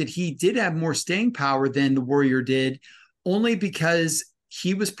think that he did have more staying power than the Warrior did, only because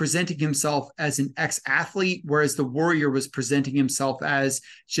he was presenting himself as an ex-athlete, whereas the Warrior was presenting himself as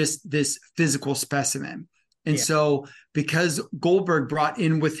just this physical specimen. And Yeah. so, because Goldberg brought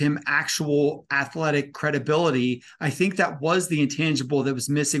in with him actual athletic credibility, I think that was the intangible that was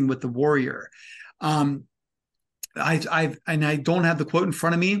missing with the Warrior. I don't have the quote in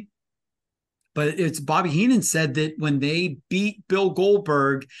front of me, but it's Bobby Heenan said that when they beat Bill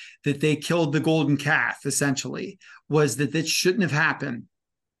Goldberg, that they killed the golden calf. Essentially, was that shouldn't have happened.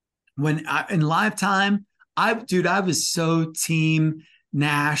 When in live time, I was so team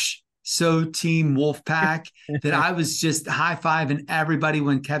Nash, so team Wolfpack that I was just high fiving everybody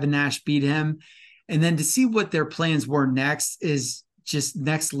when Kevin Nash beat him, and then to see what their plans were next is just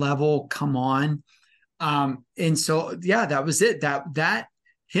next level. Come on. And so, yeah, that was it. That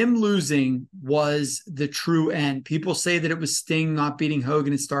him losing was the true end. People say that it was Sting not beating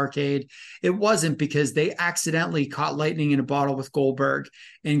Hogan at Starrcade. It wasn't, because they accidentally caught lightning in a bottle with Goldberg,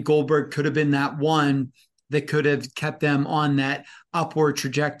 and Goldberg could have been that one that could have kept them on that upward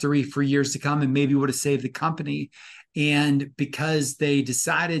trajectory for years to come, and maybe would have saved the company. And because they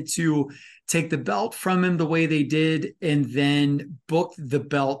decided to take the belt from him the way they did, and then book the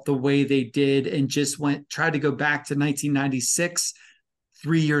belt the way they did, and just tried to go back to 1996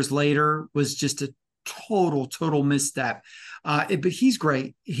 3 years later, was just a total misstep. But he's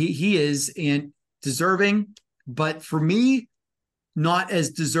great. He is, and deserving. But for me, not as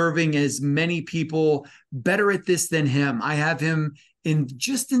deserving as many people. Better at this than him. I have him in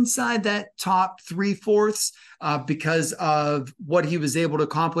just inside that top 3/4 because of what he was able to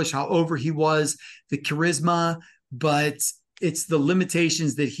accomplish, how over he was, the charisma, but it's the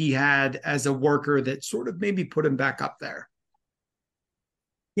limitations that he had as a worker that sort of maybe put him back up there.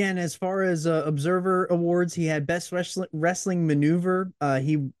 Yeah, and as far as Observer Awards, he had Best Wrestling Maneuver.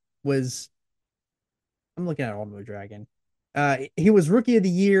 He was, I'm looking at Ultimo Dragon. He was Rookie of the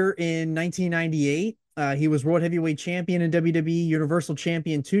Year in 1998. He was World Heavyweight Champion in WWE, Universal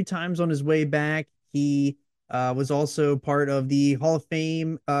Champion 2 times on his way back. He was also part of the Hall of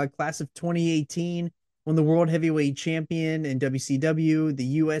Fame class of 2018, won the World Heavyweight Champion in WCW, the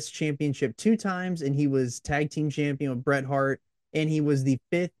U.S. Championship 2 times, and he was Tag Team Champion with Bret Hart, and he was the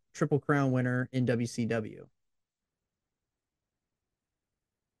 5th Triple Crown winner in WCW.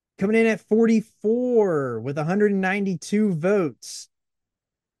 Coming in at 44 with 192 votes.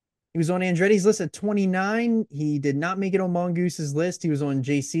 He was on Andretti's list at 29. He did not make it on Mongoose's list. He was on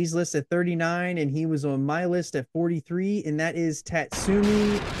JC's list at 39, and he was on my list at 43, and that is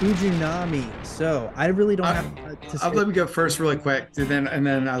Tatsumi Fujinami. So I really don't have to say. Let me go first really quick, and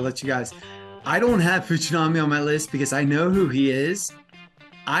then I'll let you guys. I don't have Fujinami on my list because I know who he is.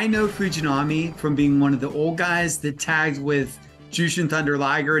 I know Fujinami from being one of the old guys that tagged with Jushin Thunder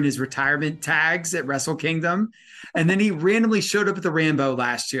Liger in his retirement tags at Wrestle Kingdom. And then he randomly showed up at the Rambo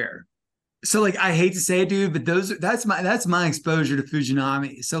last year. So like, I hate to say it, dude, but that's my exposure to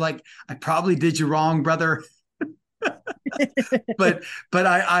Fujinami. So like, I probably did you wrong, brother. but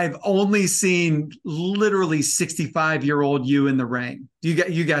I've only seen literally 65-year-old you in the ring.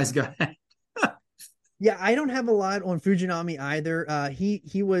 You guys go ahead. Yeah, I don't have a lot on Fujinami either.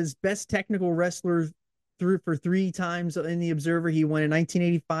 He was best technical wrestler for 3 times in the Observer. He won in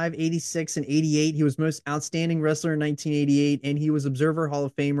 1985, 86, and 88. He was most outstanding wrestler in 1988, and he was Observer Hall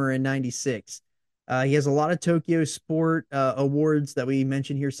of Famer in 96. He has a lot of Tokyo Sport awards that we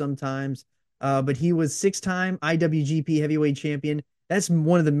mention here sometimes, but he was 6-time IWGP Heavyweight Champion. That's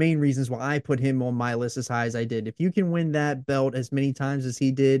one of the main reasons why I put him on my list as high as I did. If you can win that belt as many times as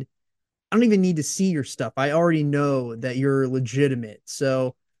he did, I don't even need to see your stuff. I already know that you're legitimate.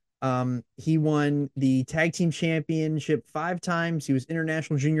 So he won the Tag Team Championship 5 times. He was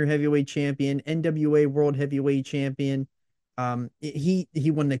International Junior Heavyweight Champion, NWA World Heavyweight Champion. He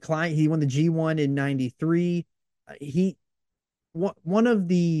won the G1 in '93. He one of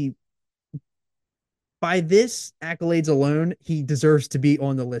the by this accolades alone, he deserves to be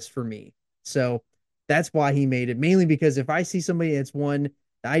on the list for me. So that's why he made it. Mainly because if I see somebody that's won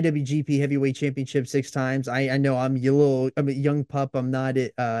the IWGP Heavyweight Championship 6 times, I know I'm a young pup. I'm not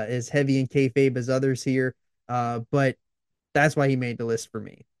as heavy in kayfabe as others here, but that's why he made the list for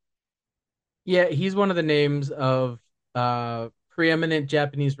me. Yeah, he's one of the names of preeminent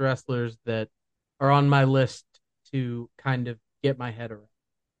Japanese wrestlers that are on my list to kind of get my head around.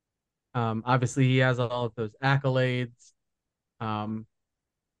 Obviously, he has all of those accolades. Um,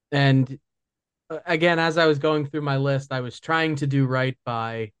 and again, as I was going through my list, I was trying to do right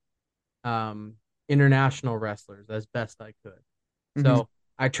by um, international wrestlers as best I could. Hmm. So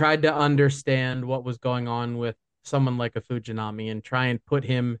I tried to understand what was going on with someone like a Fujinami and try and put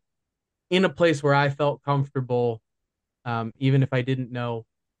him in a place where I felt comfortable, even if I didn't know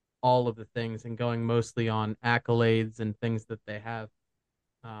all of the things, and going mostly on accolades and things that they have.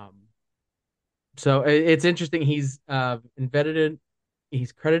 Um, so it's interesting. He's credited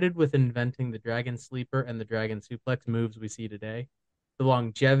with inventing the Dragon Sleeper and the Dragon Suplex moves we see today. The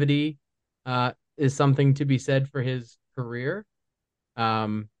longevity is something to be said for his career.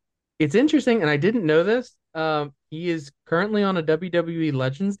 Um, it's interesting, and I didn't know this. He is currently on a WWE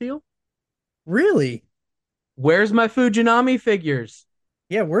Legends deal. Really? Where's my Fujinami figures?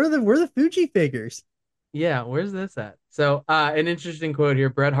 Yeah, where are the Fuji figures? Yeah, where's this at? So, an interesting quote here.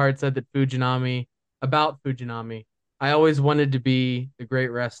 Bret Hart said that about Fujinami, I always wanted to be the great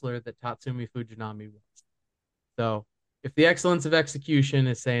wrestler that Tatsumi Fujinami was. So, if the excellence of execution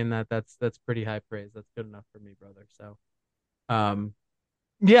is saying that, that's pretty high praise. That's good enough for me, brother. So, um,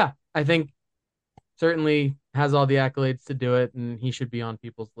 yeah, I think certainly has all the accolades to do it, and he should be on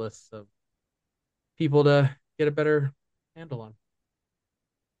people's lists of people to get a better handle on.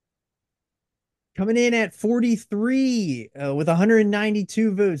 Coming in at 43 with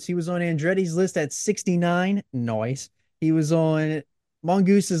 192 votes. He was on Andretti's list at 69. Nice. He was on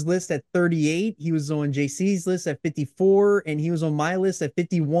Mongoose's list at 38. He was on JC's list at 54. And he was on my list at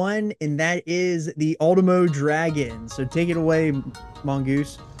 51. And that is the Ultimo Dragon. So take it away,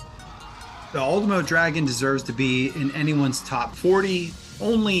 Mongoose. The Ultimo Dragon deserves to be in anyone's top 40,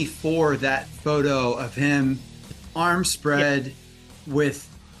 only for that photo of him arms spread with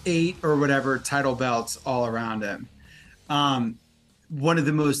 8 or whatever title belts all around him. One of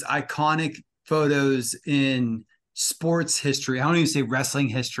the most iconic photos in sports history. I don't even say wrestling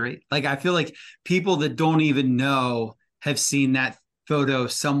history. Like, I feel like people that don't even know have seen that photo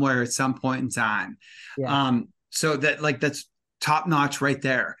somewhere at some point in time. Yeah. So that's top notch right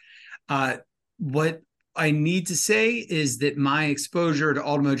there. What I need to say is that my exposure to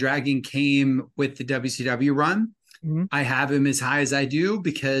Ultimo Dragon came with the WCW run. Mhm. I have him as high as I do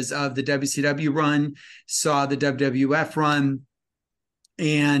because of the WCW run, saw the WWF run,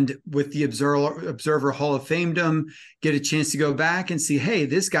 and with the Observer Hall of Famedom, get a chance to go back and see, hey,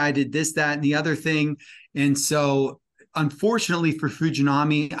 this guy did this, that, and the other thing. And so, unfortunately for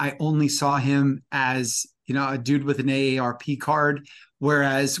Fujinami, I only saw him as, a dude with an AARP card.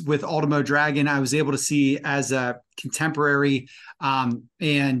 Whereas with Ultimo Dragon, I was able to see as a contemporary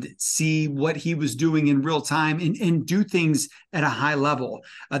and see what he was doing in real time and do things at a high level.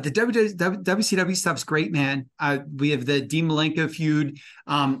 The WCW stuff's great, man. We have the Dean Malenko feud,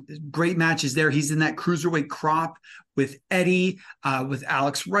 great matches there. He's in that cruiserweight crop with Eddie, with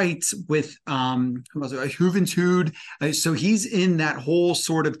Alex Wright, with Juventud. So he's in that whole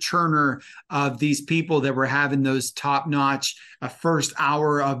sort of churner of these people that were having those top-notch first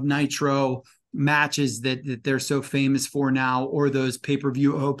hour of Nitro matches that they're so famous for now, or those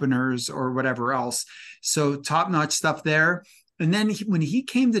pay-per-view openers or whatever else. So top-notch stuff there. And then when he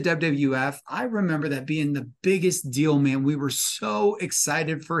came to WWF, I remember that being the biggest deal, man. We were so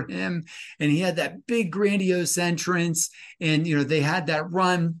excited for him. And he had that big grandiose entrance. And, they had that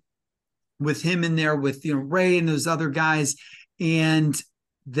run with him in there with, Ray and those other guys. And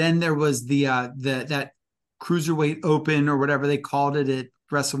then there was that Cruiserweight Open or whatever they called it at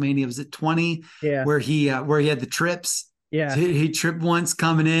WrestleMania. Was it 20? Yeah. Where he had the trips. Yeah. So he tripped once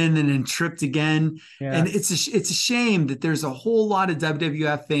coming in and then tripped again. Yeah. And it's a shame that there's a whole lot of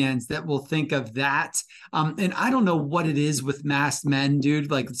WWF fans that will think of that. And I don't know what it is with masked men, dude,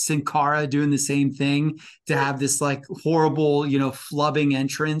 like Sin Cara doing the same thing to have this like horrible, flubbing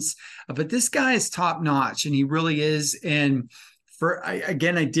entrance. But this guy is top notch, and he really is. And I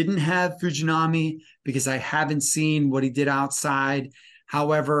didn't have Fujinami because I haven't seen what he did outside.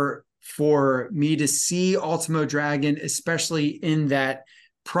 However, for me to see Ultimo Dragon, especially in that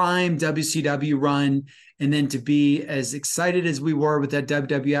prime WCW run, and then to be as excited as we were with that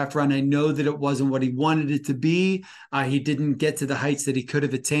WWF run, I know that it wasn't what he wanted it to be. He didn't get to the heights that he could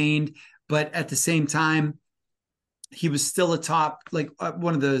have attained, but at the same time, he was still a top, like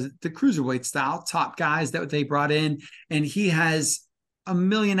one of the cruiserweight style top guys that they brought in, and he has a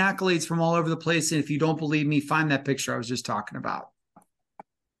million accolades from all over the place. And if you don't believe me, find that picture I was just talking about.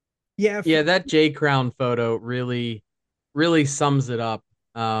 Yeah, that J Crown photo really, really sums it up.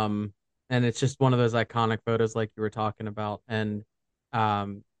 And it's just one of those iconic photos like you were talking about. And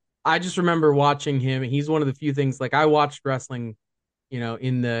I just remember watching him. He's one of the few things, like, I watched wrestling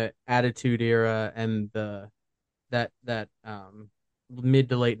in the Attitude Era and that mid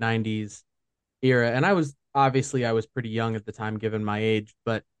to late 90s era. And I was pretty young at the time given my age,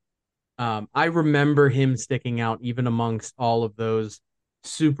 but I remember him sticking out even amongst all of those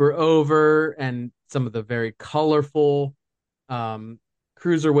super over and some of the very colorful um,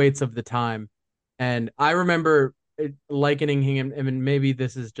 cruiserweights of the time. And I remember likening him, I mean, maybe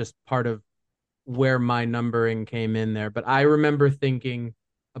this is just part of where my numbering came in there, but I remember thinking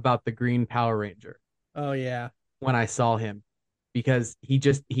about the Green Power Ranger Oh yeah. when I saw him because he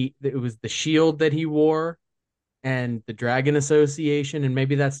it was the shield that he wore and the Dragon Association, and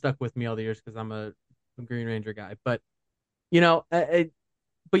maybe that stuck with me all the years because I'm a Green Ranger guy. But you know,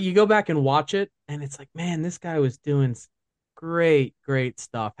 but you go back and watch it, and it's like, man, this guy was doing great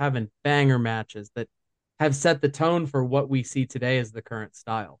stuff, having banger matches that have set the tone for what we see today as the current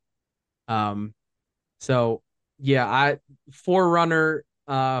style. Um, so yeah, I forerunner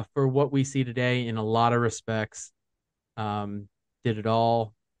for what we see today in a lot of respects. Um, did it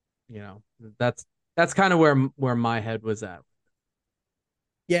all, you know. That's kind of where my head was at.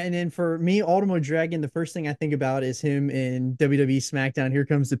 Yeah, and then for me, Ultimo Dragon, the first thing I think about is him in WWE SmackDown. Here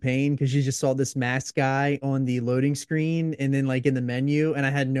Comes the Pain, because you just saw this masked guy on the loading screen and then like in the menu, and I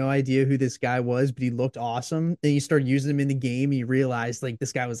had no idea who this guy was, but he looked awesome. Then you start using him in the game, and you realize like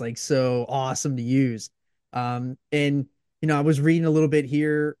this guy was like so awesome to use. And I was reading a little bit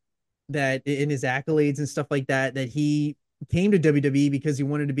here that in his accolades and stuff like that, that he came to WWE because he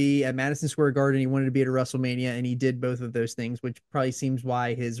wanted to be at Madison Square Garden, he wanted to be at a WrestleMania, and he did both of those things, which probably seems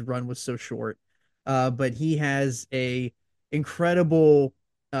why his run was so short. But he has a incredible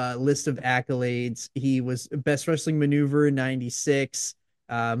list of accolades. He was Best Wrestling Maneuver in '96,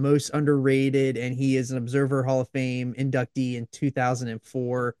 most underrated, and he is an Observer Hall of Fame inductee in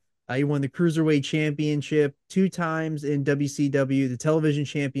 2004. He won the Cruiserweight Championship 2 times in WCW, the Television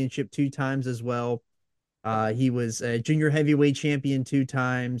Championship 2 times as well. He was a junior heavyweight champion 2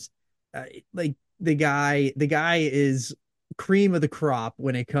 times. Like the guy is cream of the crop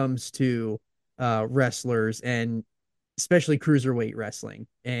when it comes to wrestlers and especially cruiserweight wrestling.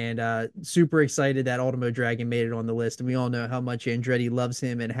 And super excited that Ultimo Dragon made it on the list. And we all know how much Andretti loves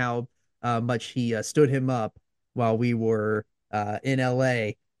him and how much he stood him up while we were in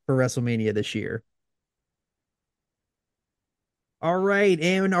LA for WrestleMania this year. All right,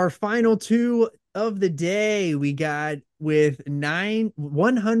 and our final two of the day we got with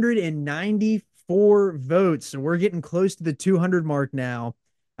 194 votes. So we're getting close to the 200 mark now.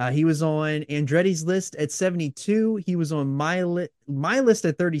 He was on Andretti's list at 72. He was on my list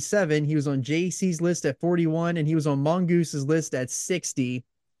at 37. He was on JC's list at 41, and he was on Mongoose's list at 60.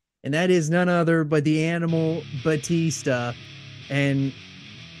 And that is none other but the animal Batista. And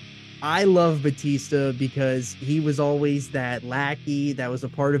I love Batista because he was always that lackey that was a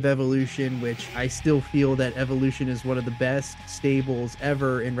part of Evolution, which I still feel that Evolution is one of the best stables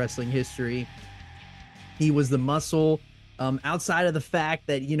ever in wrestling history. He was the muscle, outside of the fact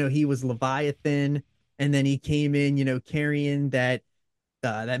that, he was Leviathan, and then he came in, carrying that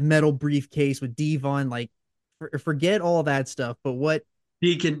metal briefcase with Devon. Like, forget all that stuff. But what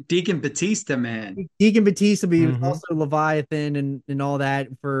Deacon Batista, man. Deacon Batista, but he was Mm-hmm. also Leviathan and all that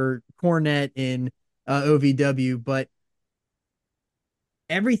for Cornette in OVW. But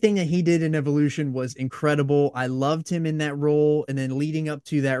everything that he did in Evolution was incredible. I loved him in that role. And then leading up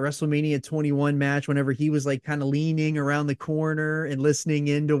to that WrestleMania 21 match, whenever he was like kind of leaning around the corner and listening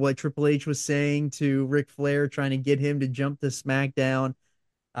into what Triple H was saying to Ric Flair, trying to get him to jump to SmackDown.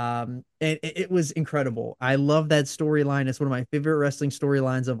 And it was incredible. I love that storyline. It's one of my favorite wrestling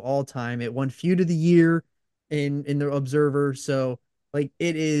storylines of all time. It won Feud of the Year in the Observer. So like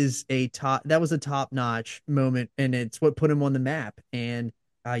it is that was a top notch moment, and it's what put him on the map. And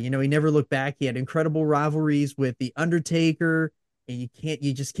he never looked back. He had incredible rivalries with the Undertaker, and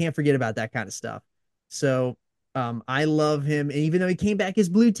you just can't forget about that kind of stuff. So I love him. And even though he came back as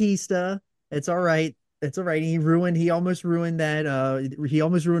Blue Tista, it's all right. It's all right. He almost ruined that. He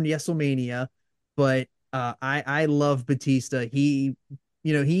almost ruined WrestleMania, but I love Batista. He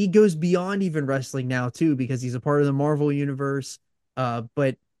goes beyond even wrestling now too, because he's a part of the Marvel universe.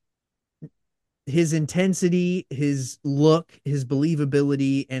 But his intensity, his look, his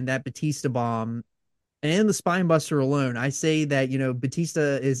believability, and that Batista bomb and the spine buster alone, I say that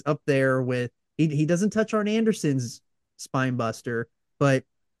Batista is up there with. He doesn't touch Arn Anderson's spine buster, but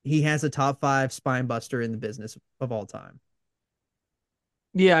he has a top five spine buster in the business of all time.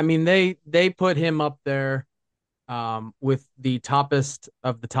 Yeah, I mean they put him up there with the toppest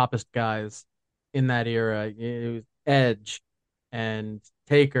of the toppest guys in that era. It was Edge and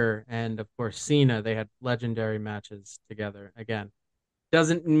Taker and of course Cena. They had legendary matches together again.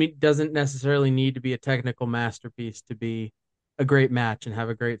 doesn't necessarily need to be a technical masterpiece to be a great match and have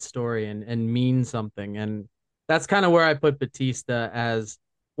a great story and mean something. And that's kind of where I put Batista, as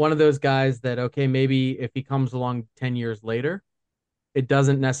one of those guys that, okay, maybe if he comes along 10 years later, it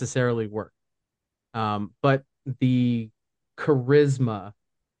doesn't necessarily work. But the charisma,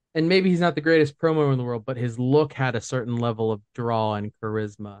 and maybe he's not the greatest promo in the world, but his look had a certain level of draw and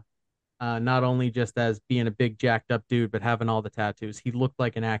charisma. Not only just as being a big jacked up dude, but having all the tattoos. He looked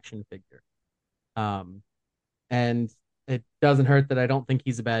like an action figure. Um, and it doesn't hurt that I don't think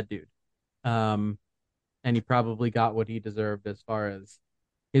he's a bad dude. Um, and he probably got what he deserved as far as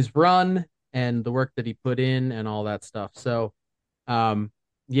his run and the work that he put in and all that stuff. So, um,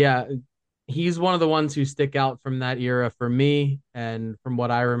 yeah, he's one of the ones who stick out from that era for me. And from what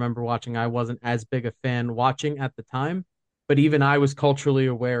I remember watching, I wasn't as big a fan watching at the time, but even I was culturally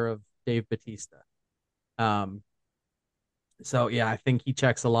aware of Dave Batista. Um, so yeah, I think he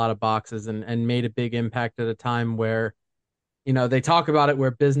checks a lot of boxes and made a big impact at a time where, they talk about it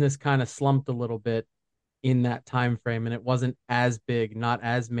where business kind of slumped a little bit in that time frame, and it wasn't as big, not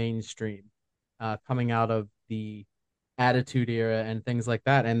as mainstream, coming out of the Attitude Era and things like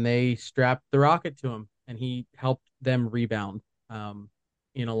that. And they strapped the rocket to him, and he helped them rebound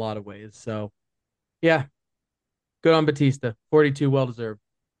in a lot of ways. So yeah, good on Batista. 42, well deserved.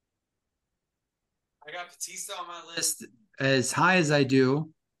 I got Batista on my list as high as I do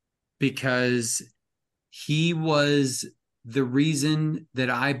because he was the reason that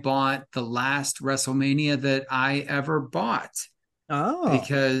I bought the last WrestleMania that I ever bought. Oh,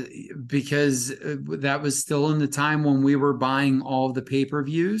 Because that was still in the time when we were buying all of the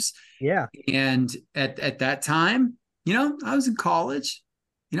pay-per-views. yeah. And at that time, I was in college,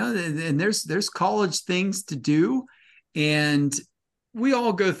 and there's college things to do. And we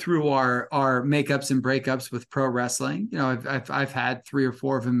all go through our makeups and breakups with pro wrestling. I've had 3 or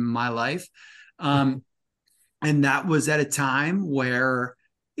 4 of them in my life. And that was at a time where,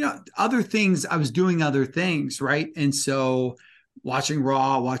 other things, I was doing other things, right? And so watching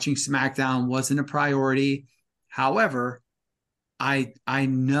Raw, watching SmackDown wasn't a priority. However, I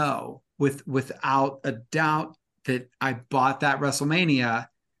know without a doubt that I bought that WrestleMania,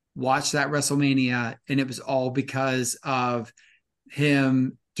 watched that WrestleMania, and it was all because of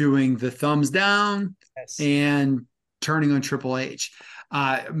him doing the thumbs down Yes. and turning on Triple H.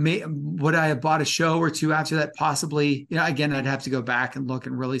 Would I have bought a show or two after that? Possibly. Again, I'd have to go back and look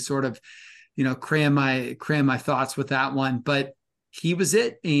and really sort of, cram my thoughts with that one. But he was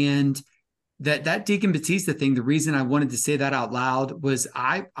it. And that Deacon Batista thing, the reason I wanted to say that out loud was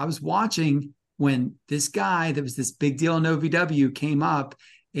I was watching when this guy that was this big deal in OVW came up,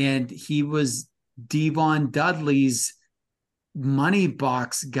 and he was Devon Dudley's money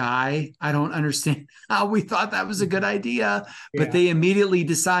box guy. I don't understand how we thought that was a good idea, but they immediately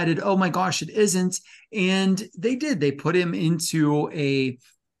decided, oh my gosh, it isn't. And they did. They put him into a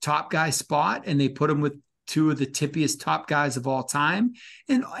top guy spot, and they put him with 2 of the tippiest top guys of all time.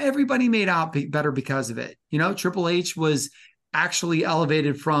 And everybody made out better because of it. Triple H was actually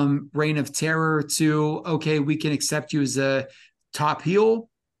elevated from Reign of Terror to, okay, we can accept you as a top heel.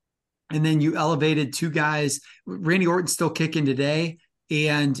 And then you elevated 2 guys. Randy Orton's still kicking today.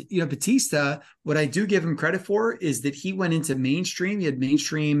 And, Batista, what I do give him credit for is that he went into mainstream. He had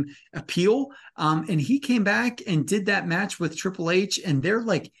mainstream appeal. And he came back and did that match with Triple H. And they're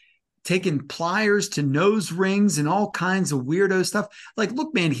like taking pliers to nose rings and all kinds of weirdo stuff. Like,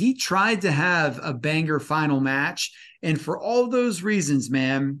 look, man, he tried to have a banger final match. And for all those reasons,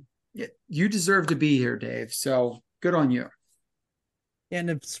 man, you deserve to be here, Dave. So good on you. And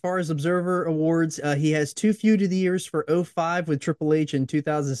as far as Observer Awards, he has 2 Feud of the Years for 05 with Triple H and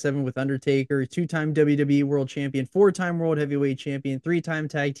 2007 with Undertaker, 2-time WWE World Champion, 4-time World Heavyweight Champion, 3-time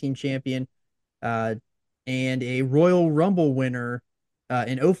Tag Team Champion, and a Royal Rumble winner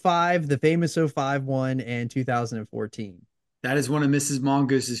in 05, the famous 05 one, and 2014. That is one of Mrs.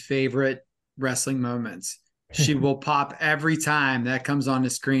 Mongoose's favorite wrestling moments. She will pop every time that comes on the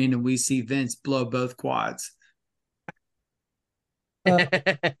screen and we see Vince blow both quads.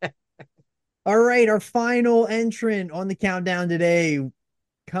 All right, our final entrant on the countdown today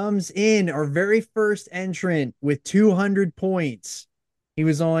comes in, our very first entrant with 200 points. He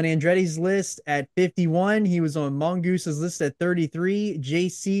was on Andretti's list at 51. He was on Mongoose's list at 33,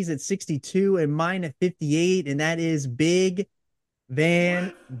 JC's at 62, and mine at 58. And that is Big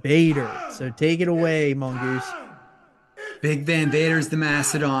Van Vader. So take it away, Mongoose. Big Van Vader's the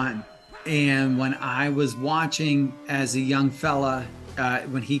Mastodon. And when I was watching as a young fella,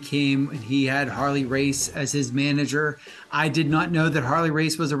 when he came and he had Harley Race as his manager, I did not know that Harley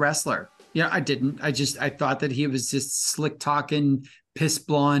Race was a wrestler. I didn't. I thought that he was just slick talking piss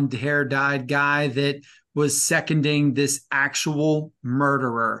blonde hair dyed guy that was seconding this actual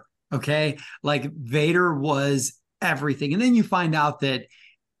murderer. Okay. Like Vader was everything. And then you find out that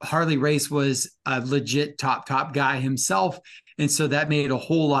Harley Race was a legit top guy himself. And so that made a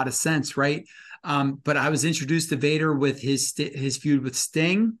whole lot of sense. Right. But I was introduced to Vader with his feud with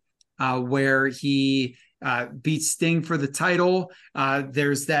Sting, where he beats Sting for the title.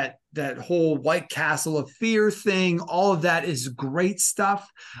 There's that whole White Castle of Fear thing. All of that is great stuff.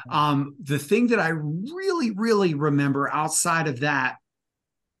 The thing that I really, really remember outside of that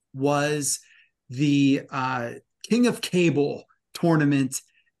was the King of Cable tournament.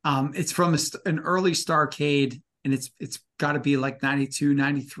 It's from an early Starcade, and it's got to be like 92,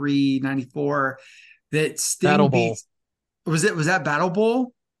 93, 94. That Sting Battle Bowl. beats. Was that Battle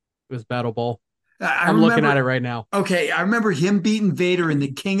Bowl? It was Battle Bowl. I'm remember, looking at it right now. Okay, I remember him beating Vader in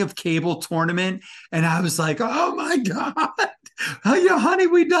the King of Cable tournament, and I was like, "Oh my god, oh, yeah, honey,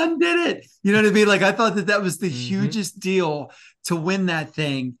 we done did it!" You know what I mean? Like I thought that was the hugest deal to win that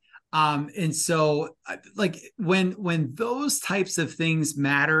thing. And so like when those types of things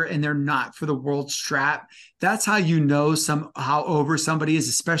matter and they're not for the world strap, that's how you know how over somebody is,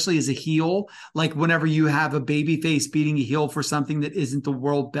 especially as a heel. Like whenever you have a baby face beating a heel for something that isn't the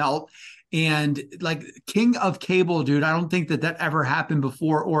world belt. And like King of Cable, dude, I don't think that ever happened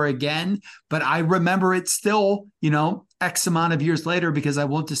before or again, but I remember it still, X amount of years later, because I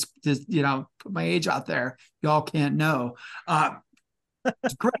won't just put my age out there. Y'all can't know.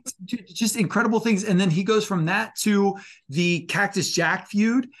 Great, just incredible things. And then he goes from that to the Cactus Jack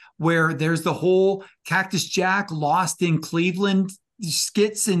feud, where there's the whole Cactus Jack lost in Cleveland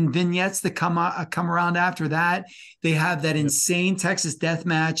skits and vignettes that come around after that. They have that insane Texas death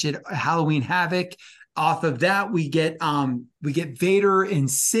match at Halloween Havoc. Off of that, we get Vader and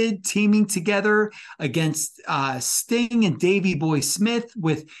Sid teaming together against Sting and Davey Boy Smith,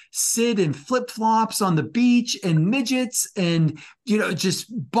 with Sid in flip flops on the beach and midgets and just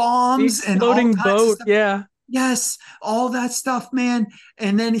bombs and all kinds boat. Of stuff. Yeah. Yes, all that stuff, man.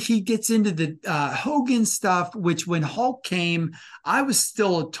 And then he gets into the Hogan stuff, which when Hulk came, I was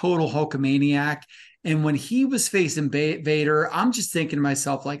still a total Hulkamaniac. And when he was facing Vader, I'm just thinking to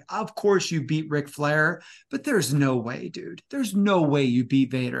myself, like, of course you beat Ric Flair, but there's no way, dude. There's no way you beat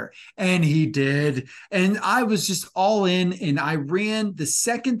Vader. And he did. And I was just all in. And I ran the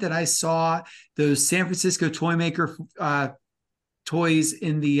second that I saw those San Francisco toy maker toys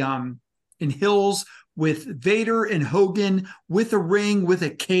in the in Hills with Vader and Hogan, with a ring, with a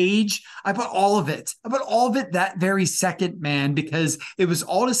cage. I bought all of it. I bought all of it that very second, man, because it was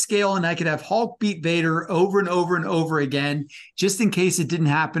all to scale and I could have Hulk beat Vader over and over and over again, just in case it didn't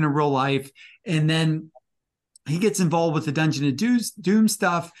happen in real life. And then he gets involved with the Dungeon of Doom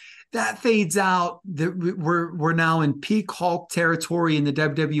stuff. That fades out. We're now in peak Hulk territory in the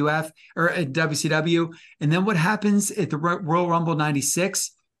WWF or at WCW. And then what happens at the Royal Rumble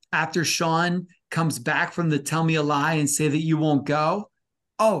 96 after Shawn comes back from the tell me a lie and say that you won't go?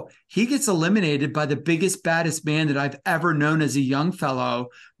 Oh, he gets eliminated by the biggest, baddest man that I've ever known as a young fellow,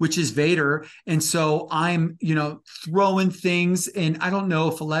 which is Vader. And so I'm, throwing things, and I don't know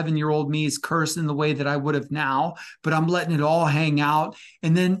if 11-year-old me is cursing the way that I would have now, but I'm letting it all hang out.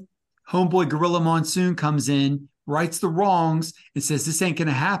 And then homeboy Gorilla Monsoon comes in, rights the wrongs, and says this ain't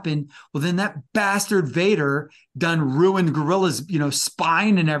gonna happen. Well, then that bastard Vader done ruined Gorilla's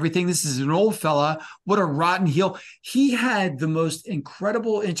spine and everything. This is an old fella. What a rotten heel. He had the most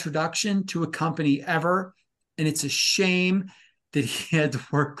incredible introduction to a company ever, and it's a shame that he had to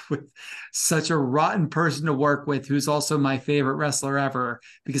work with such a rotten person to work with, who's also my favorite wrestler ever,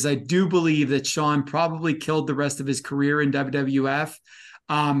 because I do believe that Shawn probably killed the rest of his career in WWF.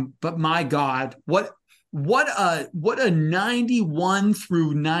 But my God, what a 91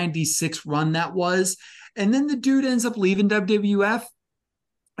 through 96 run that was. And then the dude ends up leaving WWF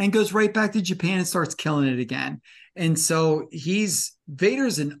and goes right back to Japan and starts killing it again. And so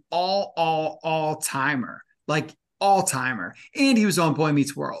Vader's an all timer, like all timer. And he was on Boy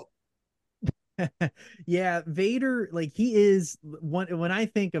Meets World. Yeah, Vader, like he is one. When I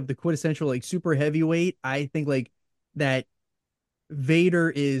think of the quintessential like super heavyweight, I think like that Vader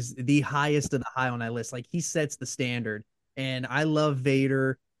is the highest of the high on my list. Like he sets the standard, and I love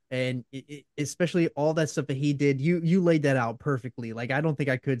Vader, and especially all that stuff that he did. You laid that out perfectly. Like I don't think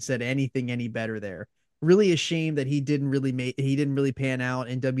I could said anything any better there. Really a shame that he didn't really pan out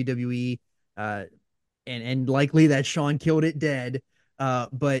in WWE, and likely that Shawn killed it dead.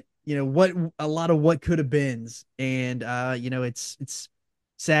 But what a lot of what could have beens, and it's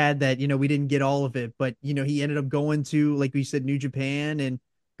sad that we didn't get all of it, but he ended up going to, like we said, New Japan, and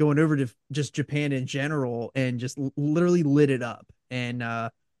going over to just Japan in general, and just literally lit it up. And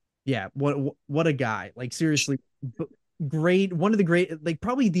yeah, what a guy! Like seriously, great. One of the great, like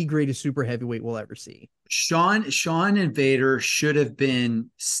probably the greatest super heavyweight we'll ever see. Sean and Vader should have been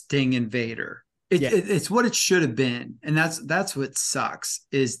Sting and Vader. Yeah, It's what it should have been, and that's what sucks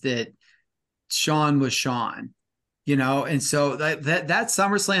is that Sean was Sean, and so that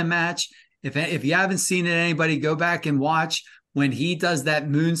SummerSlam match. If you haven't seen it, anybody go back and watch when he does that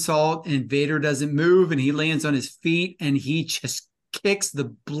moonsault and Vader doesn't move and he lands on his feet and he just kicks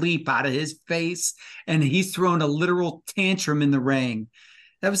the bleep out of his face and he's throwing a literal tantrum in the ring.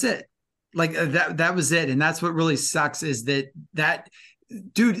 That was it. Like that was it. And that's what really sucks is that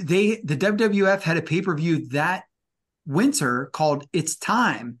dude, the WWF had a pay-per-view that winter called It's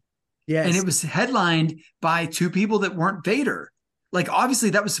Time. yes, And it was headlined by two people that weren't Vader. Like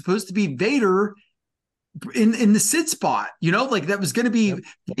obviously that was supposed to be Vader in the Sid spot, like that was going to be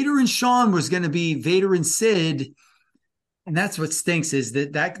Vader and Sean was going to be Vader and Sid. And that's what stinks is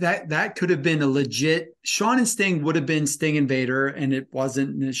that could have been a legit Sean and Sting would have been Sting and Vader, and it wasn't,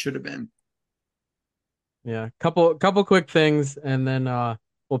 and it should have been. Yeah, couple quick things, and then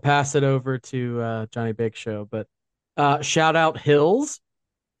we'll pass it over to Johnny Bake Show. But shout out Hills,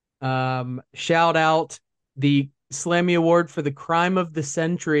 shout out the Slammy Award for the crime of the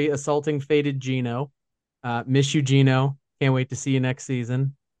century, assaulting faded Gino. Miss you, Gino. Can't wait to see you next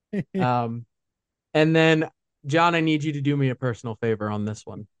season. And then John, I need you to do me a personal favor on this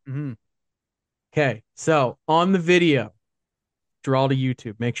one. Mm-hmm. Okay, so on the video, draw to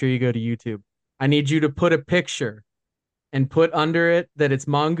YouTube. Make sure you go to YouTube. I need you to put a picture and put under it that it's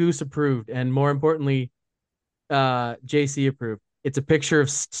Mongoose approved, and more importantly, JC approved. It's a picture of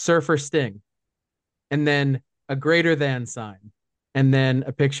Surfer Sting, and then a greater than sign, and then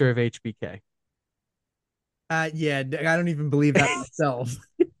a picture of HBK. Yeah, I don't even believe that myself.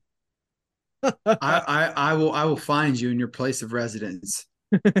 I will find you in your place of residence.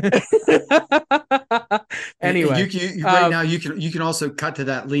 Anyway, right now you can also cut to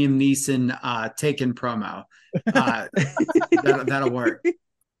that Liam Neeson Taken promo. That'll work.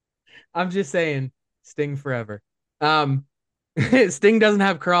 I'm just saying, Sting forever. Sting doesn't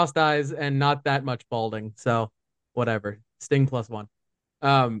have crossed eyes and not that much balding, so whatever. Sting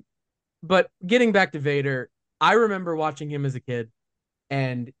 +1. But getting back to Vader, I remember watching him as a kid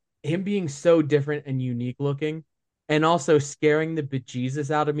and him being so different and unique looking, and also scaring the bejesus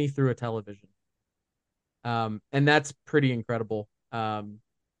out of me through a television. And that's pretty incredible. I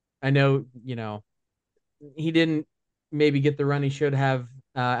know, he didn't maybe get the run he should have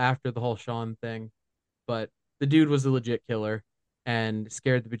after the whole Sean thing, but the dude was a legit killer and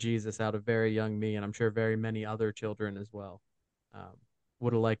scared the bejesus out of very young me, and I'm sure very many other children as well.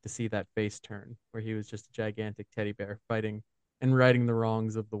 Would have liked to see that face turn where he was just a gigantic teddy bear fighting and righting the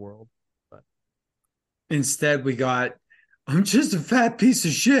wrongs of the world. But instead we got, I'm just a fat piece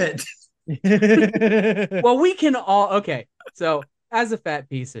of shit. Well, we can all, okay. So as a fat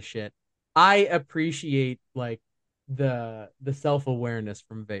piece of shit, I appreciate like the self-awareness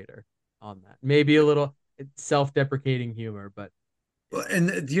from Vader on that. Maybe a little self-deprecating humor, but and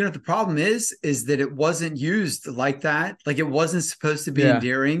the problem is that it wasn't used like that. Like it wasn't supposed to be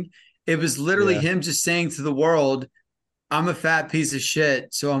endearing. It was literally him just saying to the world, I'm a fat piece of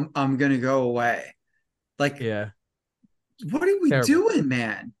shit, so I'm gonna go away. Like, what are we doing,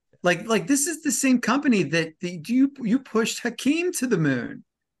 man? Like this is the same company that you pushed Hakeem to the moon.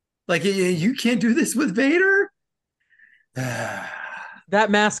 Like you can't do this with Vader. That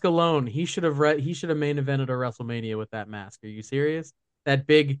mask alone, he should have main evented a WrestleMania with that mask. Are you serious? That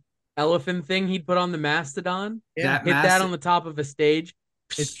big elephant thing he'd put on the Mastodon, hit that on the top of a stage.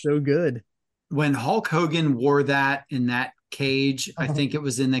 It's so good. When Hulk Hogan wore that in that cage, I think it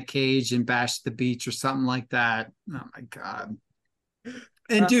was in the cage in Bash the Beach or something like that. Oh my God.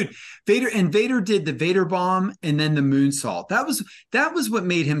 And dude, Vader did the Vader bomb and then the moonsault. That was what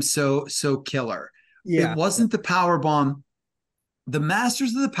made him so killer. Yeah. It wasn't the power bomb. The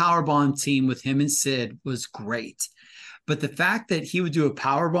Masters of the Power Bomb team with him and Sid was great. But the fact that he would do a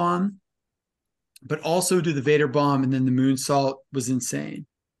power bomb, but also do the Vader bomb and then the moonsault was insane.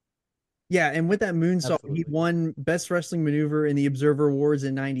 Yeah, and with that moonsault, he won Best Wrestling Maneuver in the Observer Awards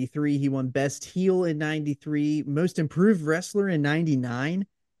in '93. He won Best Heel in '93, Most Improved Wrestler in '99,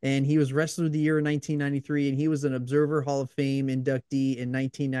 and he was Wrestler of the Year in 1993. And he was an Observer Hall of Fame inductee in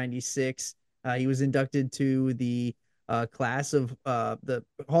 1996. He was inducted to the class of the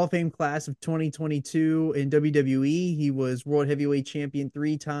Hall of Fame class of 2022 in WWE. He was World Heavyweight Champion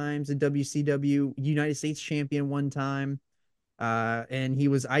 3 times, in WCW United States Champion 1 time. And he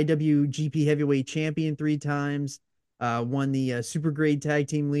was IWGP Heavyweight Champion 3 times, won the Super Grade Tag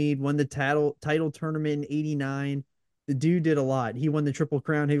Team Lead, won the title tournament in '89. the dude did a lot. He won the Triple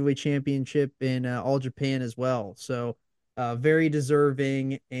Crown Heavyweight Championship in All Japan as well. So very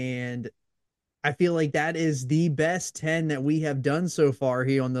deserving. And I feel like that is the best 10 that we have done so far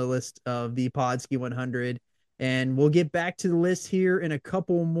here on the list of the Podski 100. And we'll get back to the list here in a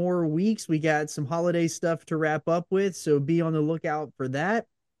couple more weeks. We got some holiday stuff to wrap up with, so be on the lookout for that.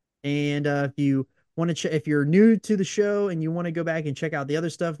 And if you want to, if you're new to the show and you want to go back and check out the other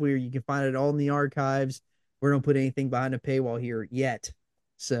stuff, where you can find it all in the archives. We don't put anything behind a paywall here yet.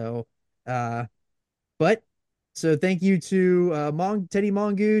 So, but so thank you to Teddy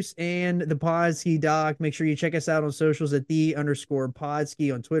Mongoose and the Podski Doc. Make sure you check us out on socials at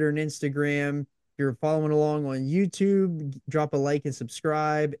 _Podski on Twitter and Instagram. If you're following along on YouTube, drop a like and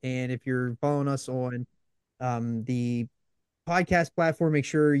subscribe. And if you're following us on the podcast platform, make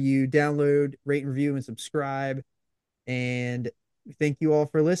sure you download, rate, and review, and subscribe. And thank you all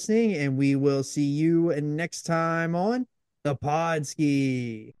for listening. And we will see you next time on the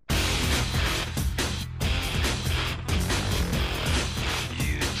Podski.